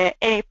there where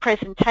any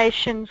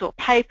presentations or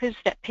papers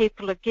that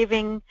people are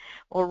giving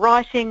or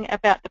writing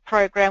about the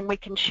program, we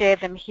can share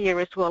them here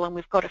as well, and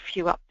we've got a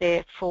few up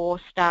there for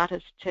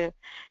starters to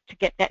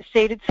get that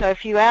seated. So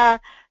if you are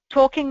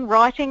talking,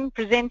 writing,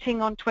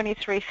 presenting on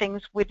 23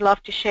 Things, we'd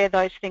love to share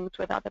those things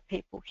with other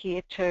people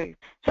here too.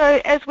 So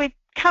as we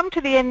come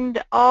to the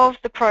end of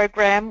the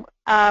program,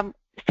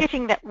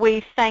 fitting that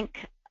we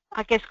thank,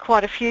 I guess,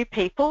 quite a few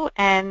people,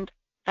 and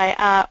they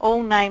are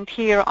all named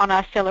here on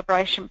our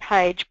celebration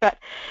page, but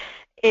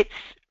it's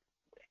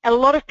a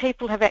lot of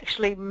people have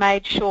actually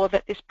made sure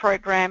that this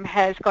program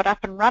has got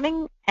up and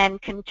running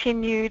and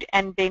continued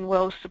and been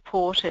well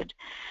supported.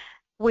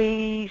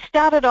 We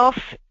started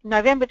off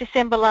November,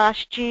 December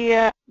last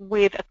year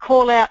with a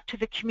call out to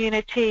the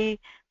community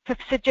for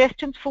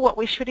suggestions for what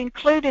we should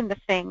include in the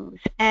things,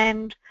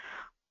 and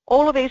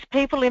all of these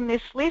people in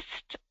this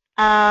list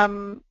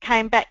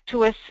came back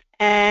to us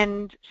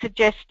and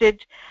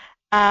suggested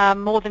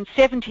more than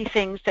 70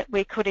 things that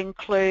we could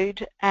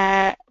include,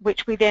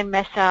 which we then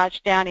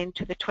massaged down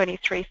into the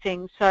 23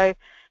 things. So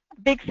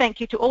a big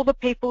thank you to all the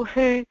people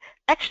who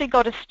actually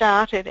got us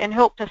started and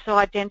helped us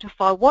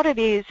identify what it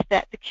is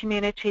that the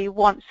community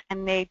wants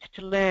and needs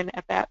to learn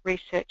about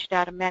research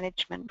data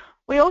management.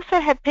 We also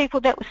had people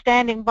that were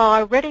standing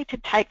by ready to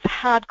take the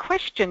hard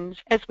questions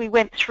as we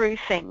went through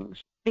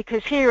things,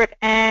 because here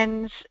at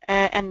ANZ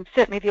and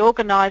certainly the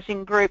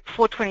organising group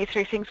for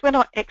 23 Things, we're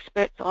not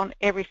experts on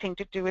everything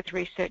to do with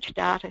research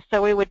data.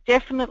 So we were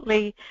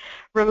definitely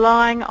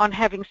relying on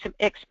having some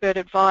expert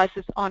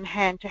advisors on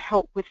hand to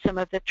help with some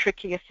of the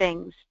trickier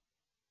things.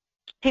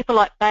 People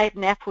like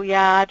Baden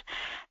Appleyard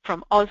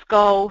from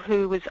Ausgol,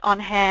 who was on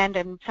hand,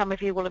 and some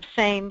of you will have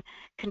seen,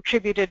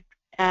 contributed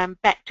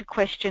back to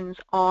questions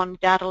on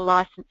data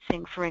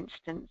licensing, for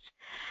instance.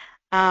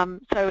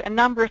 So a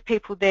number of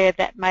people there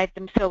that made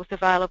themselves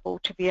available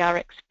to be our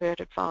expert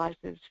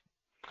advisors.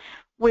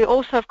 We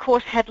also, of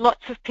course, had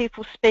lots of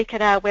people speak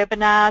at our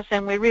webinars,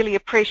 and we really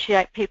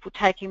appreciate people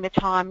taking the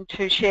time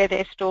to share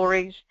their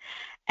stories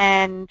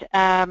and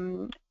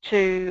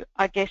to,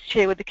 I guess,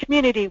 share with the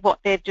community what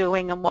they're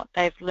doing and what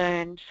they've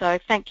learned. So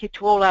thank you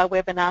to all our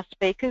webinar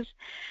speakers.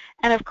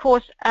 And of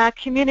course, our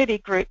community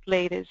group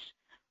leaders.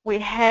 We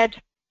had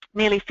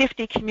nearly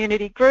 50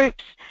 community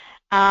groups.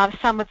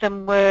 Some of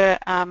them were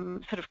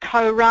sort of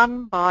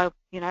co-run by,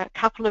 a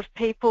couple of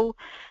people,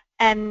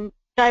 and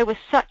they were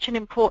such an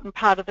important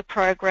part of the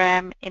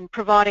program in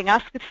providing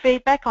us with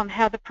feedback on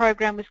how the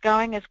program was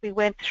going as we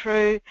went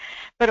through,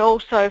 but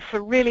also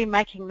for really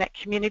making that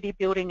community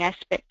building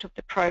aspect of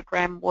the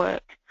program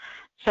work.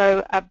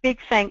 So a big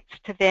thanks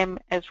to them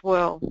as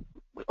well.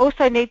 We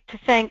also need to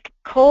thank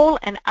Call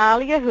and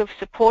Alia, who have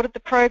supported the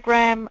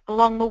program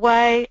along the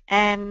way,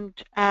 and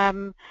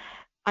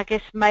I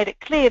guess made it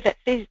clear that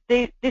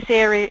this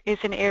area is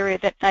an area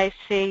that they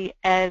see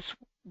as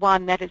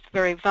one that is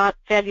very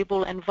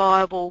valuable and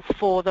viable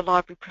for the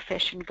library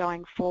profession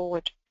going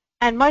forward.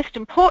 And most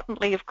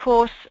importantly, of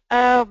course,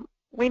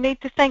 we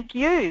need to thank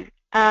you,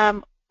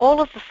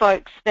 all of the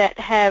folks that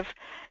have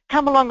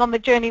come along on the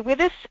journey with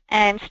us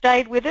and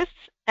stayed with us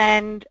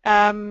and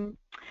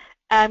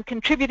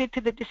contributed to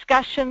the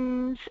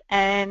discussions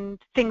and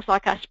things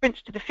like our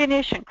sprints to the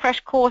finish and crash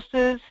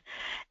courses.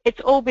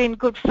 It's all been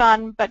good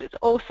fun, but it's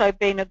also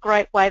been a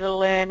great way to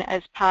learn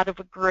as part of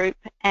a group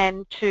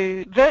and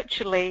to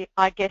virtually,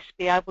 I guess,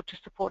 be able to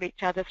support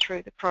each other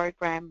through the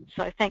program.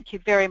 So thank you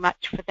very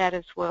much for that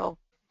as well.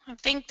 I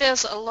think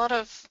there's a lot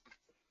of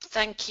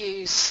thank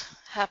yous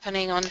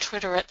happening on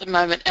Twitter at the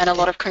moment, and a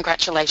lot of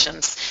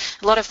congratulations.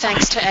 A lot of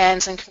thanks to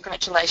ANZ and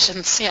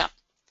congratulations. Yeah.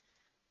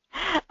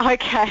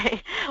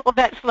 Okay, well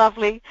that's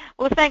lovely.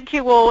 Well, thank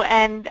you all,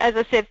 and as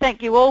I said,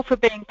 thank you all for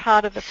being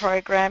part of the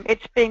program.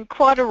 It's been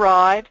quite a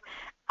ride,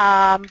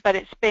 but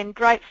it's been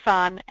great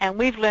fun, and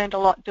we've learned a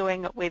lot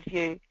doing it with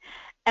you.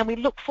 And we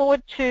look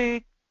forward to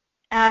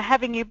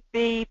having you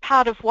be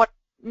part of what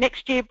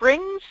next year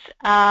brings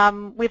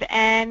with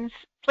ANZ.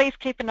 Please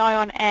keep an eye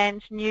on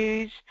ANZ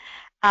News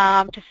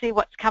to see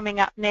what's coming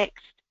up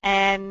next,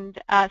 and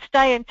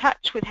stay in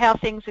touch with how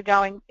things are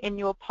going in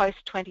your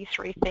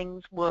post-23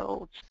 Things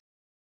worlds.